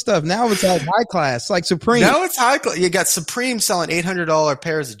 all this stuff. Now it's like high class, like Supreme. Now it's high class. You got Supreme selling $800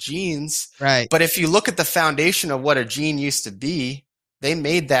 pairs of jeans. Right. But if you look at the foundation of what a jean used to be, they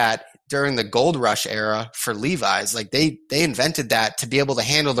made that during the gold rush era for Levi's. Like they invented that to be able to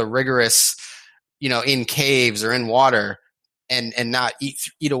handle the rigorous, you know, in caves or in water and not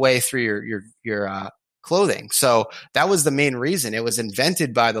eat away through your clothing. So that was the main reason. It was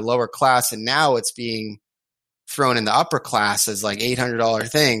invented by the lower class, and now it's being thrown in the upper class as like $800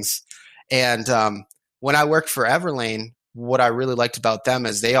 things. And when I worked for Everlane, what I really liked about them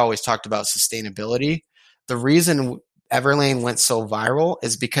is they always talked about sustainability. The reason Everlane went so viral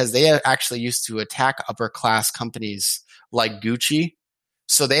is because they actually used to attack upper class companies like Gucci.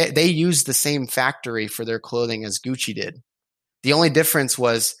 So they used the same factory for their clothing as Gucci did. The only difference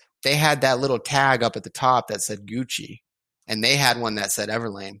was they had that little tag up at the top that said Gucci, and they had one that said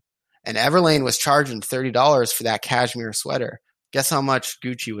Everlane. And Everlane was charging $30 for that cashmere sweater. Guess how much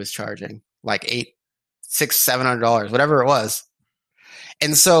Gucci was charging? Like $700, whatever it was.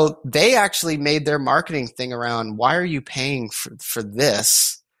 And so they actually made their marketing thing around, why are you paying for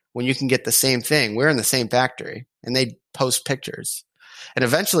this when you can get the same thing? We're in the same factory. And they post pictures. And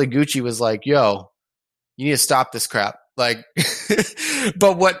eventually Gucci was like, yo, you need to stop this crap. Like,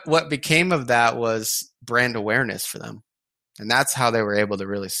 but what became of that was brand awareness for them. And that's how they were able to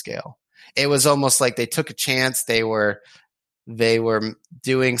really scale. It was almost like they took a chance. They were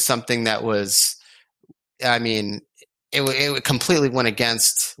doing something that was, I mean, it completely went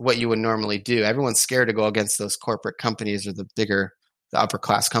against what you would normally do. Everyone's scared to go against those corporate companies or the upper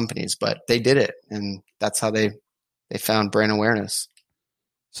class companies, but they did it. And that's how they found brand awareness.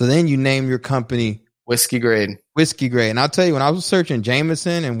 So then you name your company Whiskey Grade. Whiskey Grade. And I'll tell you, when I was searching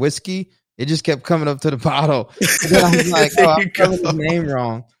Jameson and whiskey, it just kept coming up to the bottle. And then I was like, oh, I spelled the name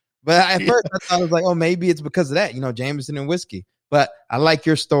wrong. But at first I thought, I was like, oh, maybe it's because of that, you know, Jameson and whiskey. But I like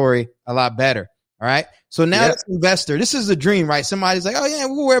your story a lot better. All right. So now as an investor, this is a dream, right? Somebody's like, oh yeah,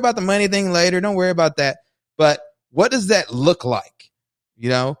 we'll worry about the money thing later. Don't worry about that. But what does that look like? You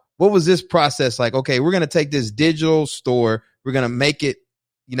know, what was this process like? Okay, we're going to take this digital store. We're going to make it,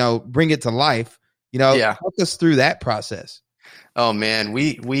 you know, bring it to life. You know, walk us through that process. Oh man,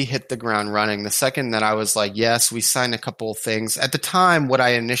 we hit the ground running. The second that I was like, yes, we signed a couple of things. At the time, what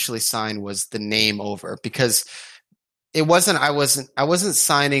I initially signed was the name over, because I wasn't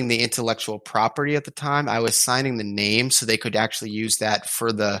signing the intellectual property at the time. I was signing the name so they could actually use that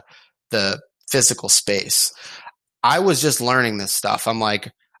for the physical space. I was just learning this stuff. I'm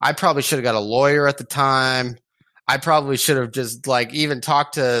like, I probably should have got a lawyer at the time. I probably should have just like even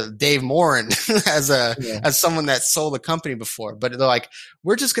talked to Dave Morin as someone that sold a company before. But they're like,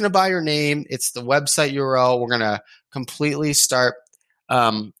 we're just going to buy your name. It's the website URL. We're going to completely start.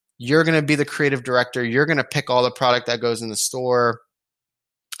 You're going to be the creative director. You're going to pick all the product that goes in the store.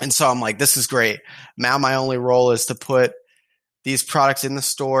 And so I'm like, this is great. Now my only role is to put these products in the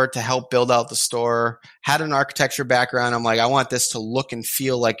store to help build out the store. Had an architecture background. I'm like, I want this to look and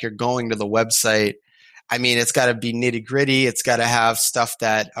feel like you're going to the website. I mean, it's got to be nitty gritty. It's got to have stuff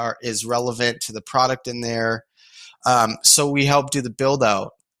that is relevant to the product in there. So we helped do the build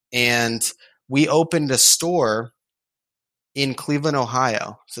out, and we opened a store in Cleveland,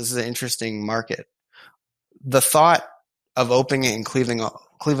 Ohio. So this is an interesting market. The thought of opening it in Cleveland,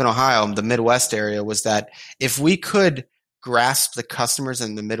 Ohio, the Midwest area, was that if we could grasp the customers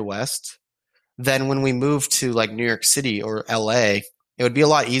in the Midwest, then when we move to like New York City or LA, it would be a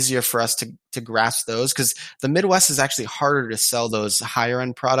lot easier for us to grasp those, because the Midwest is actually harder to sell those higher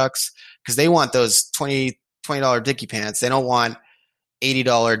end products, because they want those $20 Dickie pants. They don't want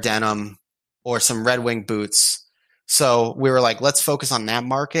 $80 denim or some Red Wing boots. So we were like, let's focus on that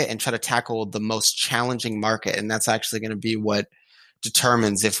market and try to tackle the most challenging market. And that's actually going to be what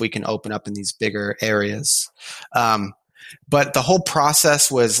determines if we can open up in these bigger areas. But the whole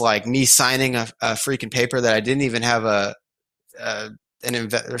process was like me signing a freaking paper that I didn't even have or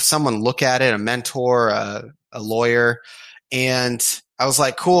someone look at it, a mentor, a lawyer. And I was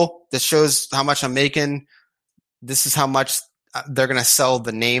like, cool, this shows how much I'm making. This is how much they're going to sell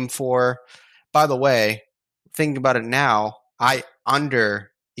the name for. By the way, thinking about it now, I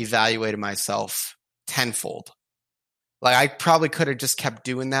under evaluated myself tenfold. Like I probably could have just kept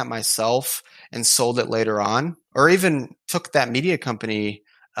doing that myself and sold it later on, or even took that media company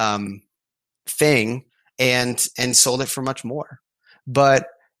thing and sold it for much more. But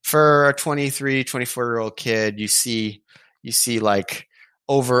for a 23, 24-year-old kid, you see like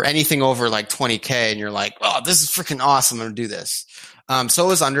anything over like 20K and you're like, oh, this is freaking awesome. I'm going to do this. So it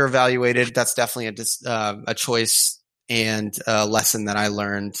was underevaluated. That's definitely a choice and a lesson that I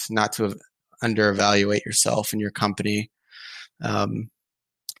learned, not to underevaluate yourself and your company.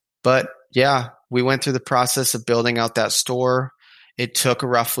 But yeah, we went through the process of building out that store. It took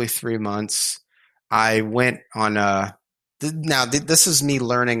roughly 3 months. I went on this is me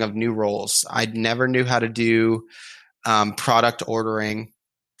learning of new roles. I never knew how to do product ordering,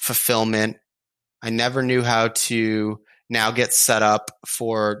 fulfillment. I never knew how to now get set up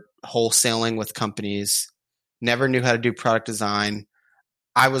for wholesaling with companies. Never knew how to do product design.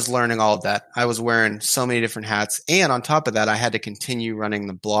 I was learning all of that. I was wearing so many different hats. And on top of that, I had to continue running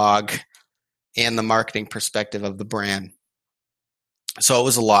the blog and the marketing perspective of the brand. So it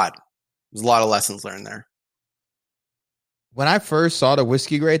was a lot. It was a lot of lessons learned there. When I first saw the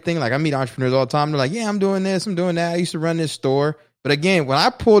whiskey grade thing, like I meet entrepreneurs all the time. They're like, yeah, I'm doing this, I'm doing that. I used to run this store. But again, when I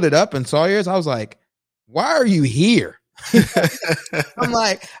pulled it up and saw yours, I was like, why are you here? I'm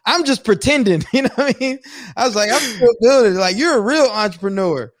like, I'm just pretending. You know what I mean? I was like, I'm still building. Like, you're a real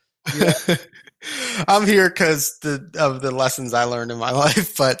entrepreneur. Yeah. I'm here because of the lessons I learned in my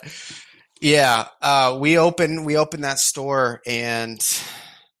life. But yeah, we opened that store and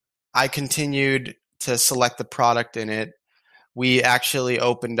I continued to select the product in it. We actually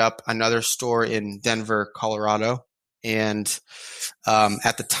opened up another store in Denver, Colorado. And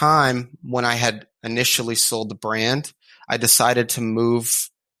at the time when I had initially sold the brand, I decided to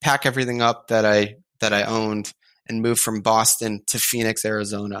pack everything up that I owned and move from Boston to Phoenix,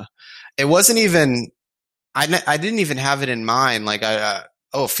 Arizona. It wasn't even, I didn't even have it in mind. Like,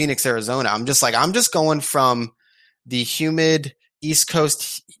 Phoenix, Arizona. I'm just going from the humid East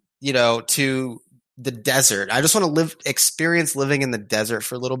Coast, to the desert. I just want to experience living in the desert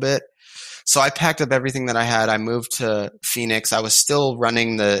for a little bit. So I packed up everything that I had. I moved to Phoenix. I was still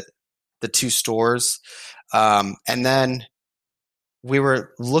running the 2 stores. And then we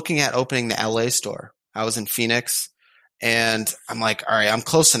were looking at opening the LA store. I was in Phoenix and I'm like, all right, I'm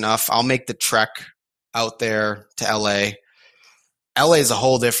close enough. I'll make the trek out there to LA. LA is a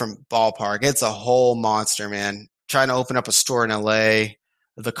whole different ballpark. It's a whole monster, man. Trying to open up a store in LA,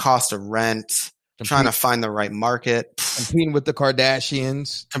 the cost of rent, trying to find the right market. Competing with the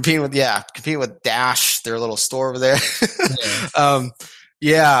Kardashians. Competing with Dash, their little store over there.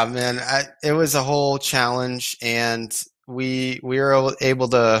 Yeah, man. It was a whole challenge, and we were able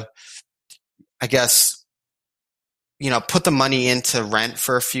to, I guess, put the money into rent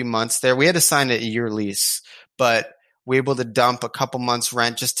for a few months there. We had to sign a year lease, but we were able to dump a couple months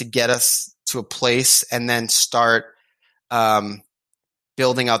rent just to get us to a place and then start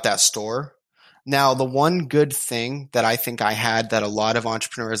building out that store. Now, the one good thing that I think I had that a lot of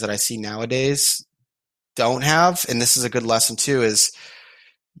entrepreneurs that I see nowadays don't have, and this is a good lesson too, is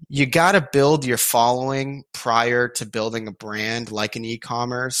you got to build your following prior to building a brand like an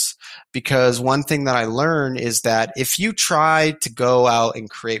e-commerce. Because one thing that I learned is that if you try to go out and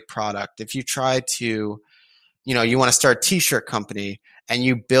create product, if you try to, you want to start a t-shirt company and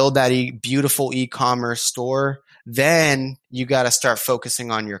you build that beautiful e-commerce store, then you got to start focusing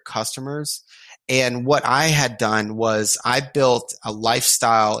on your customers. And what I had done was I built a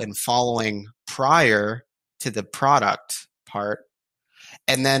lifestyle and following prior to the product part.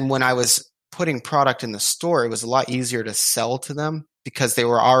 And then when I was putting product in the store, it was a lot easier to sell to them because they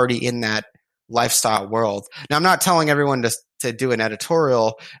were already in that lifestyle world. Now, I'm not telling everyone to do an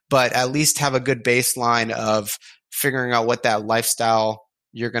editorial, but at least have a good baseline of figuring out what that lifestyle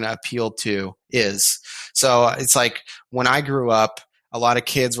you're going to appeal to is. So it's like when I grew up, a lot of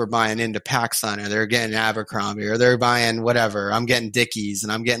kids were buying into PacSun, or they're getting Abercrombie, or they're buying whatever. I'm getting Dickies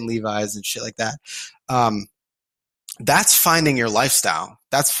and I'm getting Levi's and shit like that. That's finding your lifestyle.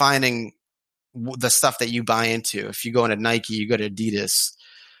 That's finding the stuff that you buy into. If you go into Nike, you go to Adidas.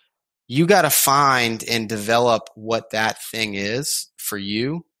 You got to find and develop what that thing is for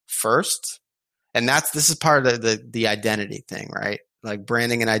you first. And this is part of the identity thing, right? like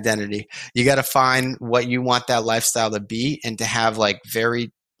branding and identity. You got to find what you want that lifestyle to be and to have like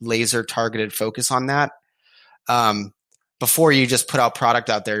very laser targeted focus on that. Before you just put out product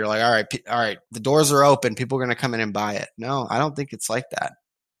out there, you're like, all right, the doors are open. People are going to come in and buy it. No, I don't think it's like that.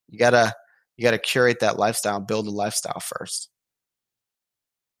 You gotta curate that lifestyle, build a lifestyle first.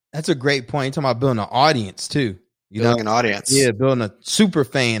 That's a great point. You're talking about building an audience too. Building an audience. Yeah, building a super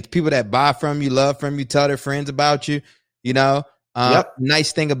fans, people that buy from you, love from you, tell their friends about you.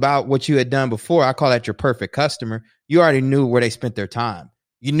 Nice thing about what you had done before, I call that your perfect customer. You already knew where they spent their time.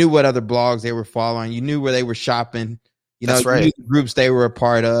 You knew what other blogs they were following. You knew where they were shopping. That's right. You knew the groups they were a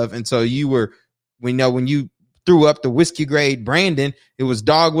part of. And so when you threw up the whiskey grade branding, it was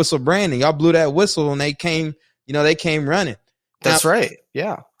dog whistle branding. Y'all blew that whistle and they came running. That's right.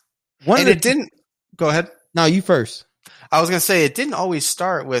 Yeah. Go ahead. No, you first. I was going to say it didn't always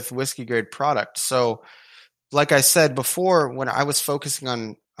start with whiskey grade product. So like I said before, when I was focusing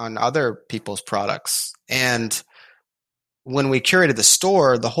on other people's products, and when we curated the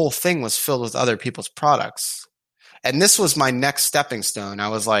store, the whole thing was filled with other people's products. And this was my next stepping stone. I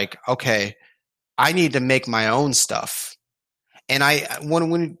was like, okay, I need to make my own stuff. And when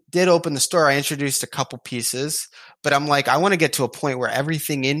we did open the store, I introduced a couple pieces, but I'm like, I want to get to a point where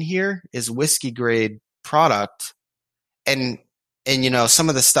everything in here is whiskey grade product. And some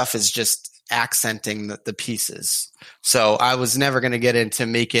of the stuff is just accenting the pieces. So I was never going to get into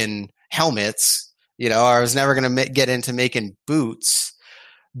making helmets, or I was never going to get into making boots,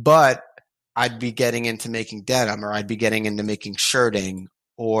 but I'd be getting into making denim, or I'd be getting into making shirting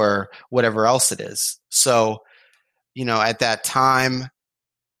or whatever else it is. So, at that time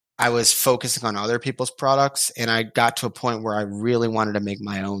I was focusing on other people's products, and I got to a point where I really wanted to make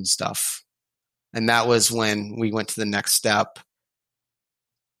my own stuff. And that was when we went to the next step.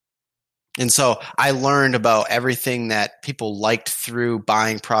 And so I learned about everything that people liked through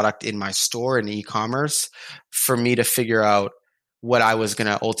buying product in my store and e-commerce for me to figure out what I was going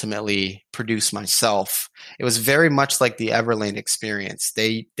to ultimately produce myself. It was very much like the Everlane experience.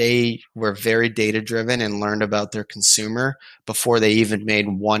 They were very data driven and learned about their consumer before they even made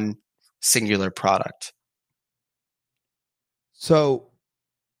one singular product. So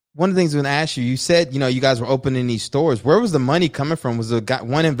one of the things I'm going to ask you, you said, you guys were opening these stores. Where was the money coming from? Was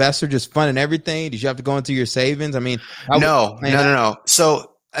one investor just funding everything? Did you have to go into your savings? I mean, No.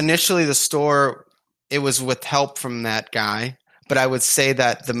 So initially the store, it was with help from that guy. But I would say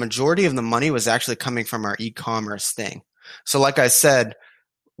that the majority of the money was actually coming from our e-commerce thing. So like I said,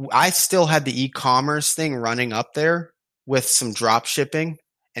 I still had the e-commerce thing running up there with some drop shipping,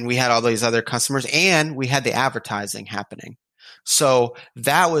 and we had all these other customers, and we had the advertising happening. So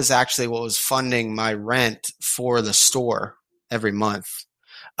that was actually what was funding my rent for the store every month.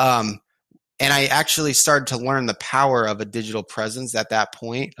 And I actually started to learn the power of a digital presence at that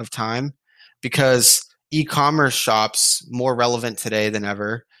point of time, because e-commerce shops more relevant today than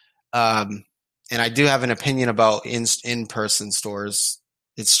ever. And I do have an opinion about in-person stores.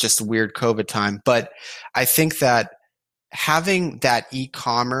 It's just a weird COVID time. But I think that having that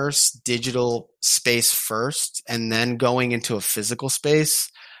e-commerce digital space first and then going into a physical space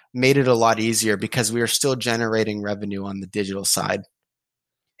made it a lot easier, because we were still generating revenue on the digital side.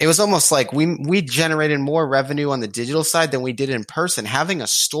 It was almost like we generated more revenue on the digital side than we did in person. Having a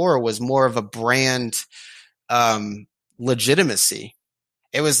store was more of a brand legitimacy.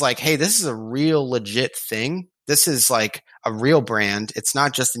 It was like, hey, this is a real legit thing. This is like a real brand. It's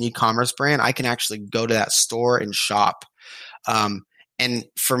not just an e-commerce brand. I can actually go to that store and shop. And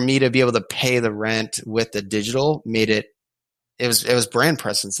for me to be able to pay the rent with the digital made it was brand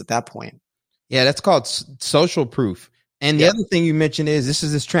presence at that point. Yeah, that's called social proof. And the other thing you mentioned is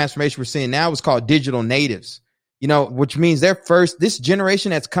this transformation we're seeing now is called digital natives, which means this generation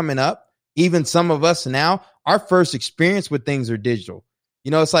that's coming up, even some of us now, our first experience with things are digital.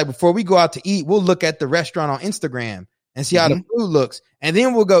 It's like before we go out to eat, we'll look at the restaurant on Instagram and see how the food looks. And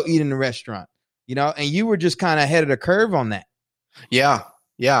then we'll go eat in the restaurant, and you were just kind of ahead of the curve on that. Yeah.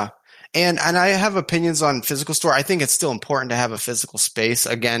 Yeah. And I have opinions on physical store. I think it's still important to have a physical space.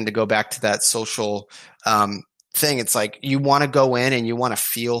 Again, to go back to that social, thing. It's like you want to go in and you want to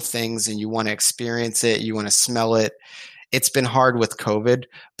feel things and you want to experience it. You want to smell it. It's been hard with COVID,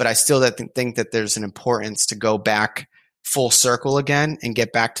 but I still think that there's an importance to go back full circle again and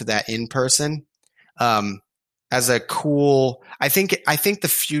get back to that in person. As a cool, I think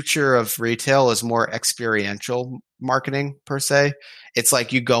the future of retail is more experiential marketing per se. It's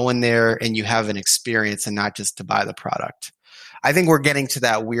like you go in there and you have an experience and not just to buy the product. I think we're getting to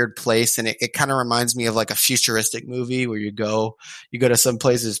that weird place, and it kind of reminds me of like a futuristic movie where you go to some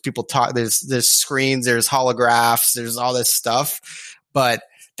places, people talk, there's screens, there's holographs, there's all this stuff. But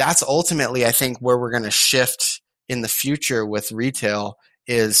that's ultimately, I think, where we're going to shift in the future with retail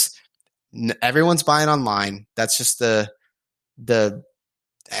is everyone's buying online. That's just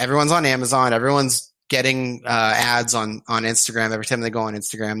everyone's on Amazon. Everyone's getting ads on Instagram every time they go on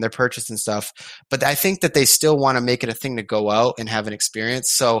Instagram. They're purchasing stuff. But I think that they still want to make it a thing to go out and have an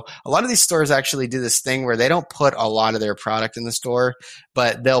experience. So a lot of these stores actually do this thing where they don't put a lot of their product in the store,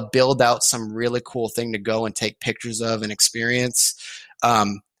 but they'll build out some really cool thing to go and take pictures of and experience.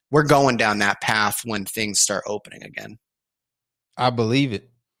 We're going down that path when things start opening again. I believe it.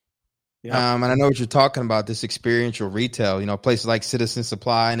 Yeah. And I know what you're talking about, this experiential retail, places like Citizen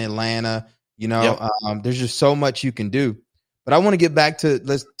Supply in Atlanta, there's just so much you can do. But I want to get back to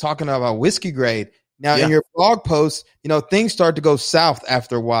talking about Whiskey Grade. Now, in your blog post, things start to go south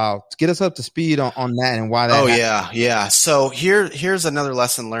after a while. Get us up to speed on that and why that happened. Yeah. So here's another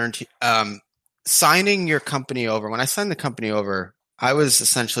lesson learned. Signing your company over. When I signed the company over, I was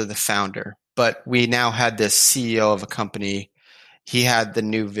essentially the founder, but we now had this CEO of a company. He had the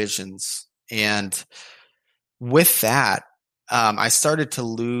new visions. And with that, I started to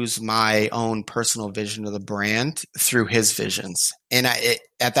lose my own personal vision of the brand through his visions. And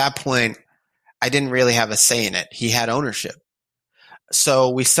at that point, I didn't really have a say in it. He had ownership. So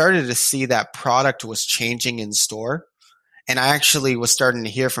we started to see that product was changing in store. And I actually was starting to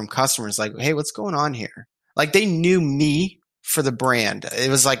hear from customers like, hey, what's going on here? Like they knew me for the brand. It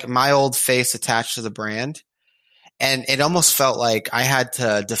was like my old face attached to the brand. And it almost felt like I had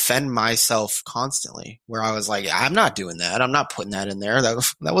to defend myself constantly, where I was like, I'm not doing that. I'm not putting that in there. That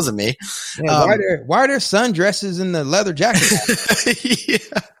wasn't me. Yeah, why are there sundresses in the leather jacket?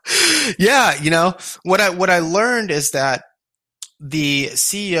 Yeah. What I learned is that the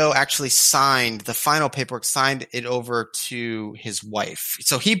CEO actually signed the final paperwork, signed it over to his wife.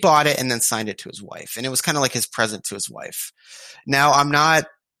 So he bought it and then signed it to his wife. And it was kind of like his present to his wife. Now, I'm not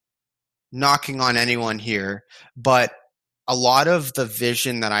knocking on anyone here, but a lot of the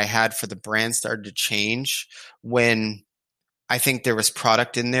vision that I had for the brand started to change when I think there was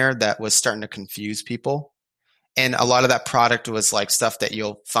product in there that was starting to confuse people. And a lot of that product was like stuff that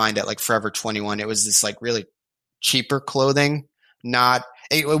you'll find at like Forever 21. It was this like really cheaper clothing.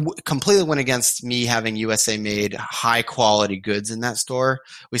 It completely went against me having USA made high quality goods in that store.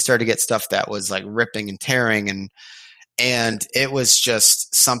 We started to get stuff that was like ripping and tearing, and it was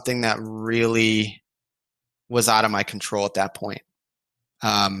just something that really was out of my control at that point.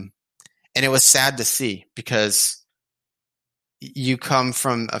 And it was sad to see because you come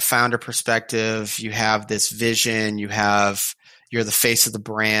from a founder perspective, you have this vision, you're the face of the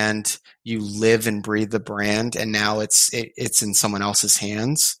brand, you live and breathe the brand, and now it's in someone else's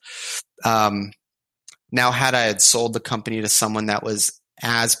hands. Now, had I had sold the company to someone that was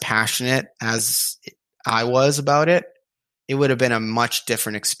as passionate as I was about it, it would have been a much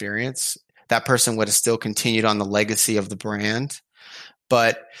different experience. That person would have still continued on the legacy of the brand.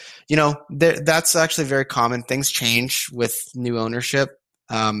 But, that's actually very common. Things change with new ownership.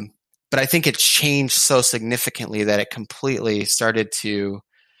 But I think it changed so significantly that it completely started to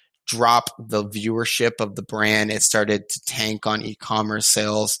drop the viewership of the brand. It started to tank on e-commerce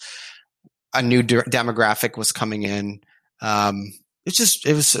sales. A new demographic was coming in. It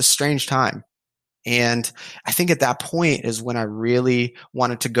was a strange time. And I think at that point is when I really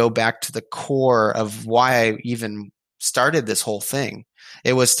wanted to go back to the core of why I even started this whole thing.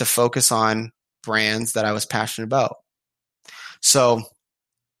 It was to focus on brands that I was passionate about. So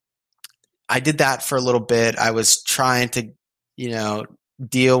I did that for a little bit. I was trying to,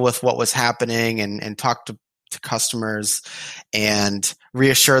 deal with what was happening and talk to customers and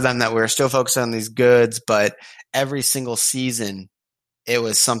reassure them that we were still focused on these goods, but every single season it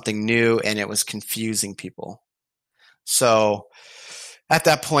was something new and it was confusing people. So at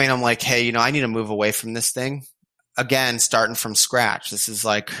that point, I'm like, hey, I need to move away from this thing. Again, starting from scratch. This is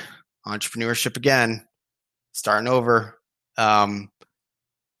like entrepreneurship again, starting over.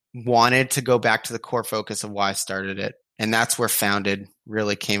 Wanted to go back to the core focus of why I started it. And that's where Founded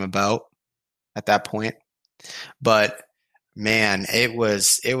really came about at that point. But man, it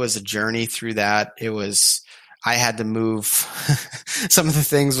was a journey through that. I had to move. Some of the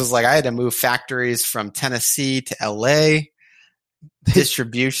things was like I had to move factories from Tennessee to LA,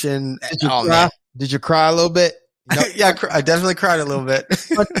 distribution. Did you cry a little bit? Yeah, I definitely cried a little bit.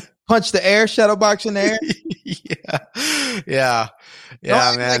 Punch the air, shadow box in there. Yeah,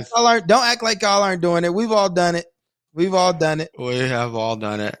 man. Don't act like y'all aren't doing it. We've all done it. We have all done it.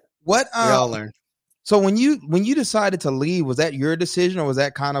 We all learned. So when you decided to leave, was that your decision or was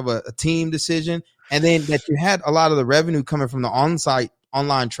that kind of a team decision? And then that you had a lot of the revenue coming from the on-site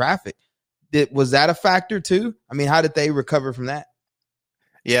online traffic. Was that a factor too? I mean, how did they recover from that?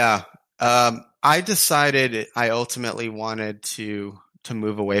 Yeah. I decided I ultimately wanted to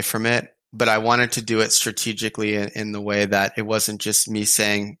move away from it, but I wanted to do it strategically in the way that it wasn't just me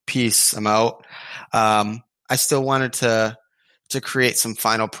saying, peace, I'm out. I still wanted to create some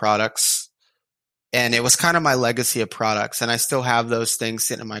final products, and it was kind of my legacy of products. And I still have those things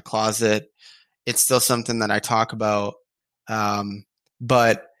sitting in my closet. It's still something that I talk about.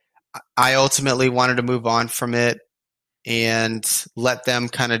 But I ultimately wanted to move on from it and let them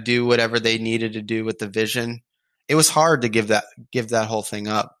kind of do whatever they needed to do with the vision. It was hard to give that whole thing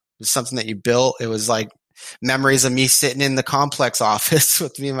up. It was something that you built. It was like memories of me sitting in the complex office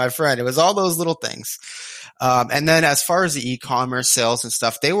with me and my friend. It was all those little things. And then as far as the e-commerce sales and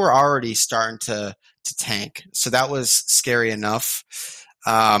stuff, they were already starting to tank. So that was scary enough.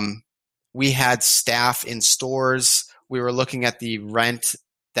 We had staff in stores. We were looking at the rent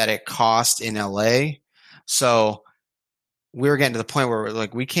that it cost in LA. So we were getting to the point where we're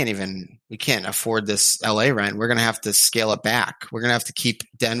like, we can't afford this LA rent. We're going to have to scale it back. We're going to have to keep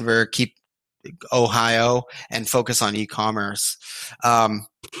Denver, keep Ohio, and focus on e-commerce.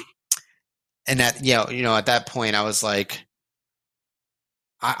 And at, at that point I was like,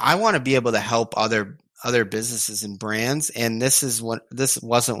 I want to be able to help other businesses and brands. And this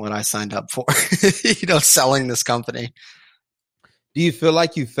wasn't what I signed up for, selling this company. Do you feel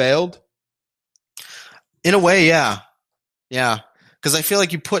like you failed? In a way, yeah. Yeah. Because I feel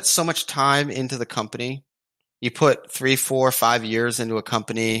like you put so much time into the company. You put 3, 4, 5 years into a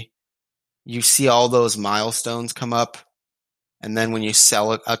company. You see all those milestones come up. And then when you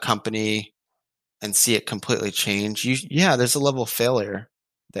sell a company and see it completely change, there's a level of failure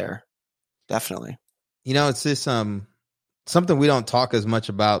there. Definitely. It's this something we don't talk as much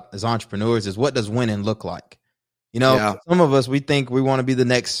about as entrepreneurs is what does winning look like? Some of us, we think we want to be the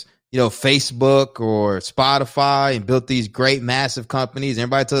next, Facebook or Spotify and built these great, massive companies.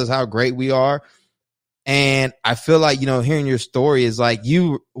 Everybody tells us how great we are. And I feel like, hearing your story is like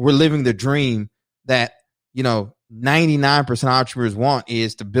you were living the dream that, 99% of entrepreneurs want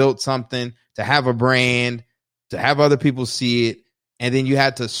is to build something, to have a brand, to have other people see it. And then you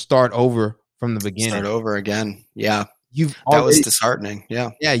had to start over from the beginning. Start over again. Yeah. That was disheartening. Yeah.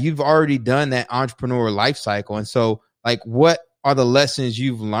 Yeah. You've already done that entrepreneur life cycle. And so like, what are the lessons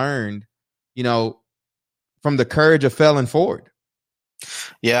you've learned, from the courage of failing forward?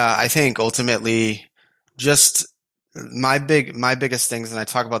 Yeah. I think ultimately just my biggest things, and I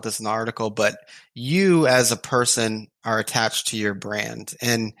talk about this in the article, but you as a person are attached to your brand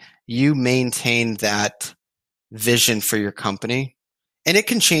and you maintain that vision for your company, and it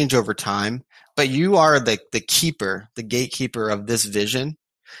can change over time, but you are the gatekeeper of this vision.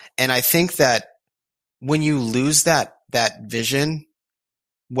 And I think that when you lose that vision,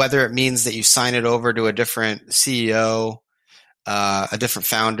 whether it means that you sign it over to a different CEO, a different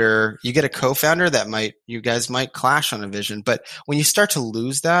founder, you get a co-founder you guys might clash on a vision. But when you start to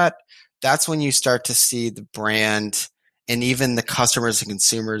lose that, that's when you start to see the brand and even the customers and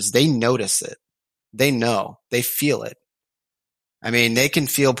consumers, they notice it. They know, they feel it. I mean, they can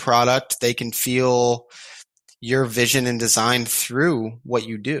feel product. They can feel your vision and design through what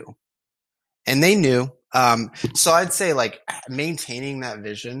you do. And they knew. So I'd say like maintaining that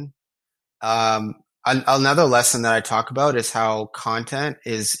vision. Another lesson that I talk about is how content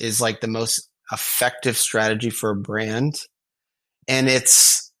is like the most effective strategy for a brand. And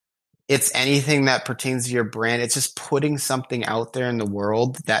it's anything that pertains to your brand. It's just putting something out there in the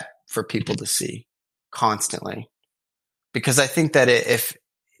world that for people to see constantly. Because I think that if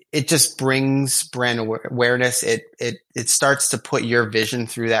it just brings brand awareness, it starts to put your vision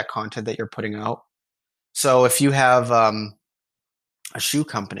through that content that you're putting out. So if you have a shoe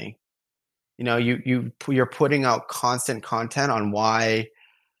company, you're putting out constant content on why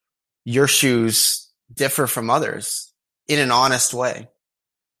your shoes differ from others in an honest way.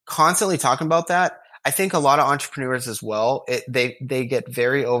 Constantly talking about that. I think a lot of entrepreneurs as well, they get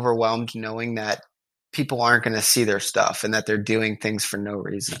very overwhelmed knowing that people aren't going to see their stuff and that they're doing things for no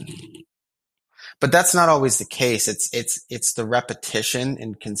reason. But that's not always the case. It's the repetition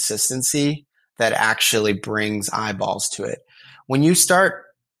and consistency that actually brings eyeballs to it. When you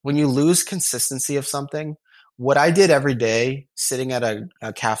lose consistency of something, what I did every day sitting at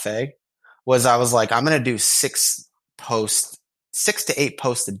a cafe was I was like, I'm going to do 6 to 8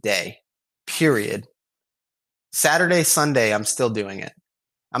 posts a day, period. Saturday, Sunday, I'm still doing it.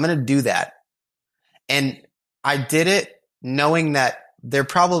 I'm going to do that. And I did it knowing that there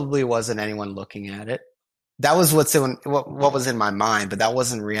probably wasn't anyone looking at it. That was what was in my mind, but that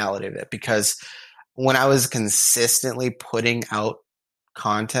wasn't reality of it, because when I was consistently putting out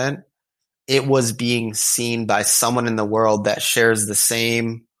content, it was being seen by someone in the world that shares the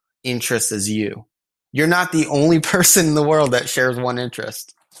same interest as you. You're not the only person in the world that shares one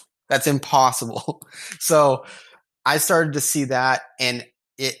interest. That's impossible. So I started to see that, and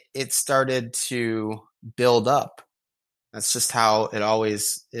it started to build up. That's just how it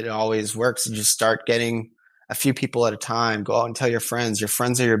always works. You just start getting a few people at a time. Go out and tell your friends. Your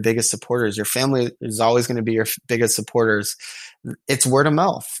friends are your biggest supporters. Your family is always going to be your biggest supporters. It's word of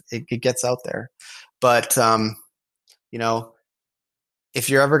mouth. It gets out there. But, if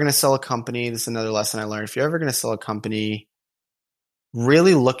you're ever going to sell a company, this is another lesson I learned. If you're ever going to sell a company,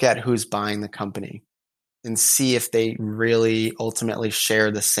 really look at who's buying the company and see if they really ultimately share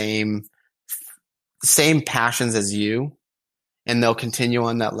the same passions as you, and they'll continue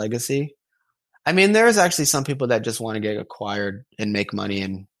on that legacy. I mean, there's actually some people that just want to get acquired and make money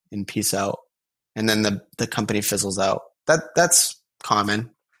and peace out. And then the company fizzles out. That's common.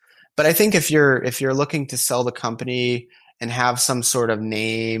 But I think if you're looking to sell the company and have some sort of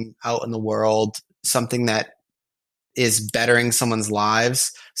name out in the world, something that is bettering someone's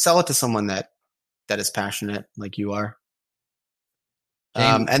lives, sell it to someone that is passionate like you are.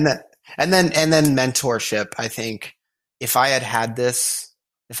 And then mentorship. I think if I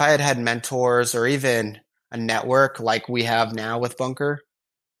had mentors, or even a network like we have now with Bunker,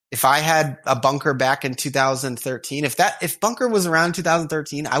 if I had a Bunker back in 2013, if Bunker was around in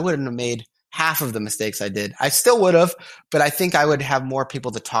 2013, I wouldn't have made half of the mistakes I did. I still would have, but I think I would have more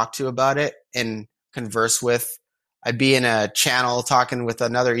people to talk to about it and converse with. I'd be in a channel talking with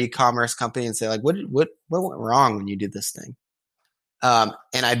another e-commerce company and say, like, what went wrong when you did this thing? And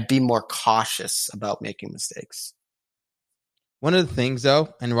I'd be more cautious about making mistakes. One of the things,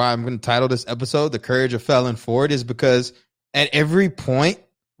 though, and why I'm going to title this episode "The Courage of Failing Forward," is because at every point,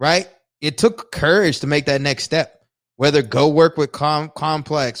 right, it took courage to make that next step. Whether go work with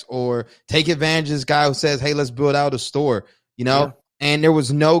Complex or take advantage of this guy who says, "Hey, let's build out a store," and there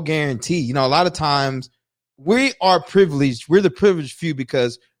was no guarantee. A lot of times we are privileged. We're the privileged few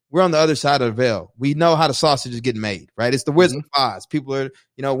because we're on the other side of the veil. We know how the sausage is getting made, right? It's the Wizard of Oz. People are,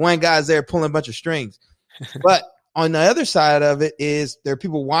 one guy's there pulling a bunch of strings. But on the other side of it is there are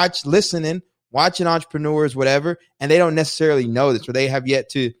people watching entrepreneurs, whatever, and they don't necessarily know this, or they have yet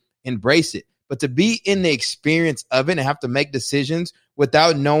to embrace it. But to be in the experience of it and have to make decisions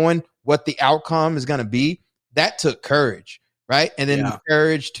without knowing what the outcome is going to be, that took courage, right? And then the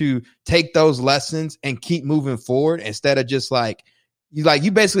courage to take those lessons and keep moving forward instead of just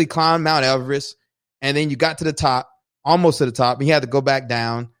you basically climbed Mount Everest and then you got to the top, almost to the top, and you had to go back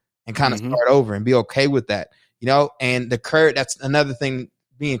down and kind of start over and be okay with that, and the courage, that's another thing,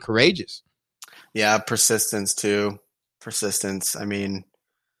 being courageous. Yeah. Persistence too. I mean,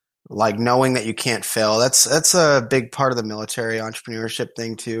 like knowing that you can't fail. That's a big part of the military entrepreneurship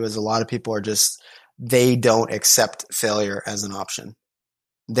thing too, is a lot of people are they don't accept failure as an option.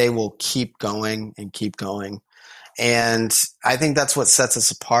 They will keep going and keep going. And I think that's what sets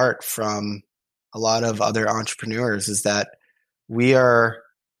us apart from a lot of other entrepreneurs, is that we are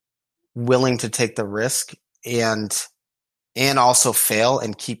willing to take the risk and also fail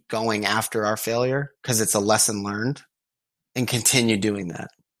and keep going after our failure, because it's a lesson learned, and continue doing that.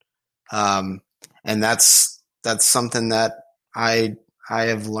 And that's something that I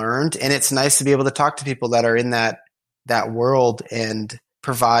have learned, and it's nice to be able to talk to people that are in that world and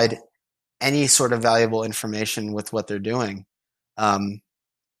provide any sort of valuable information with what they're doing,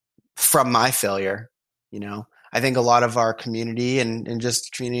 from my failure. I think a lot of our community and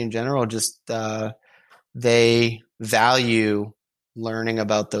just community in general, they value learning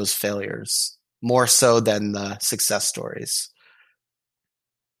about those failures more so than the success stories.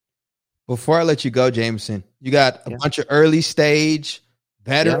 Before I let you go, Jameson, you got a bunch of early stage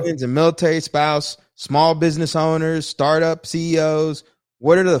veterans and military spouse, small business owners, startup CEOs.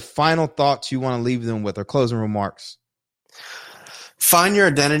 What are the final thoughts you want to leave them with, or closing remarks? Find your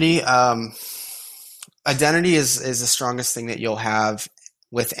identity. Identity is the strongest thing that you'll have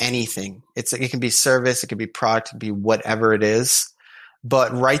with anything. It can be service, it could be product, it could be whatever it is.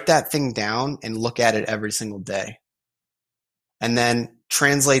 But write that thing down and look at it every single day. And then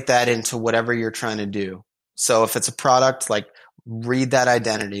translate that into whatever you're trying to do. So if it's a product, read that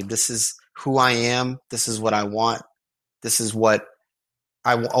identity. This is who I am. This is what I want. This is what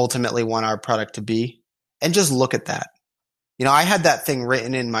I ultimately want our product to be. And just look at that. I had that thing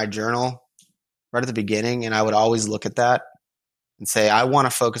written in my journal right at the beginning, and I would always look at that and say, I want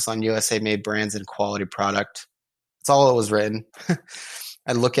to focus on USA made brands and quality product. That's all it was written.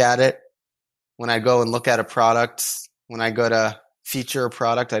 I look at it when I go and look at a product. When I go to feature a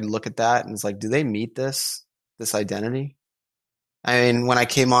product, I'd look at that and it's like, do they meet this identity? I mean, when I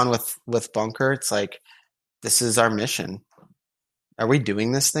came on with Bunker, it's like, this is our mission. Are we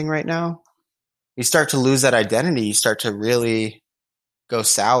doing this thing right now? You start to lose that identity. You start to really go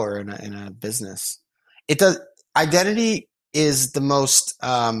sour in a business. Identity is the most,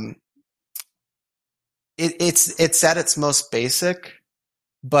 it's at its most basic,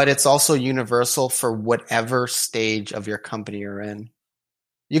 but it's also universal for whatever stage of your company you're in.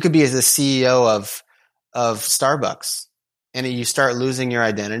 You could be as a CEO of Starbucks, and you start losing your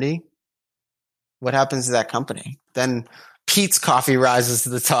identity. What happens to that company? Then Peet's Coffee rises to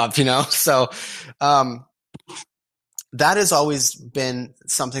the top, So that has always been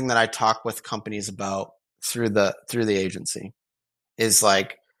something that I talk with companies about through the agency. Is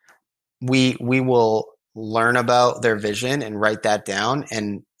like we will learn about their vision and write that down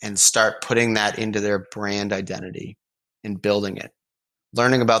and start putting that into their brand identity and building it.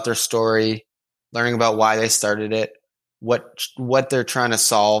 Learning about their story, learning about why they started it, what they're trying to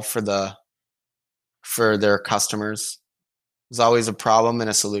solve for their customers. There's always a problem and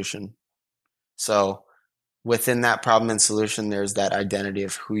a solution. So within that problem and solution, there's that identity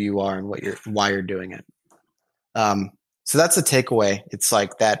of who you are and why you're doing it. So that's a takeaway. It's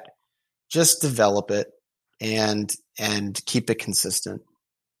like that. Just develop it and keep it consistent.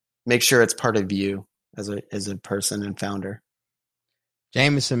 Make sure it's part of you as a person and founder.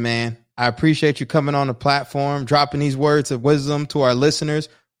 Jameson, man, I appreciate you coming on the platform, dropping these words of wisdom to our listeners.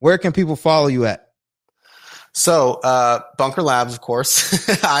 Where can people follow you at? So, Bunker Labs, of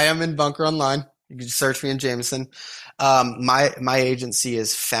course. I am in Bunker online. You can search me in Jameson. My agency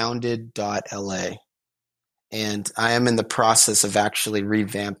is founded.la, and I am in the process of actually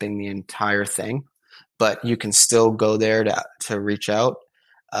revamping the entire thing, but you can still go there to reach out.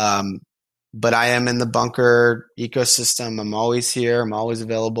 But I am in the Bunker ecosystem. I'm always here. I'm always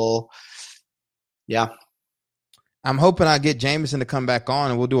available. Yeah. I'm hoping I get Jameson to come back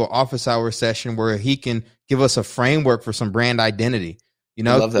on and we'll do an office hour session where he can give us a framework for some brand identity.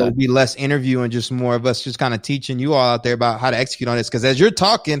 It'll be less interview and just more of us just kind of teaching you all out there about how to execute on this. Because as you're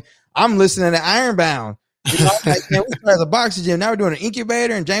talking, I'm listening to Ironbound. Like, man, we started as a boxing gym. Now we're doing an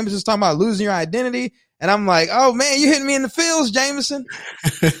incubator, and Jameson's talking about losing your identity. And I'm like, oh man, you're hitting me in the feels, Jameson.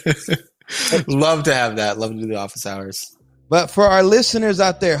 Love to have that. Love to do the office hours. But for our listeners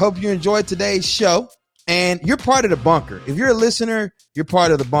out there, hope you enjoyed today's show. And you're part of the Bunker. If you're a listener, you're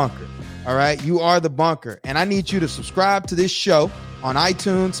part of the Bunker. All right. You are the Bunker. And I need you to subscribe to this show on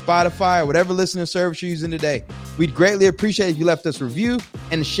iTunes, Spotify, or whatever listening service you're using today. We'd greatly appreciate if you left us a review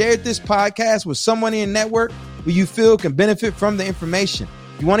and shared this podcast with someone in your network who you feel can benefit from the information.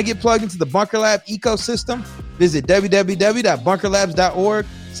 If you want to get plugged into the Bunker Lab ecosystem, visit www.bunkerlabs.org.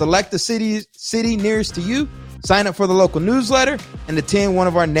 Select the city nearest to you. Sign up for the local newsletter and attend one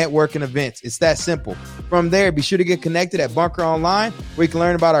of our networking events. It's that simple. From there, be sure to get connected at Bunker Online, where you can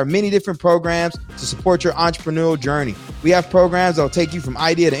learn about our many different programs to support your entrepreneurial journey. We have programs that will take you from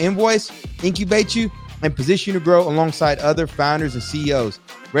idea to invoice, incubate you, and position you to grow alongside other founders and CEOs.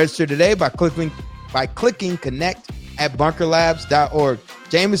 Register today by clicking connect at bunkerlabs.org.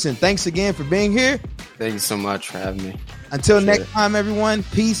 Jameson, thanks again for being here. Thank you so much for having me. Until next time, everyone,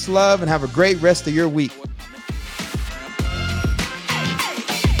 peace, love, and have a great rest of your week.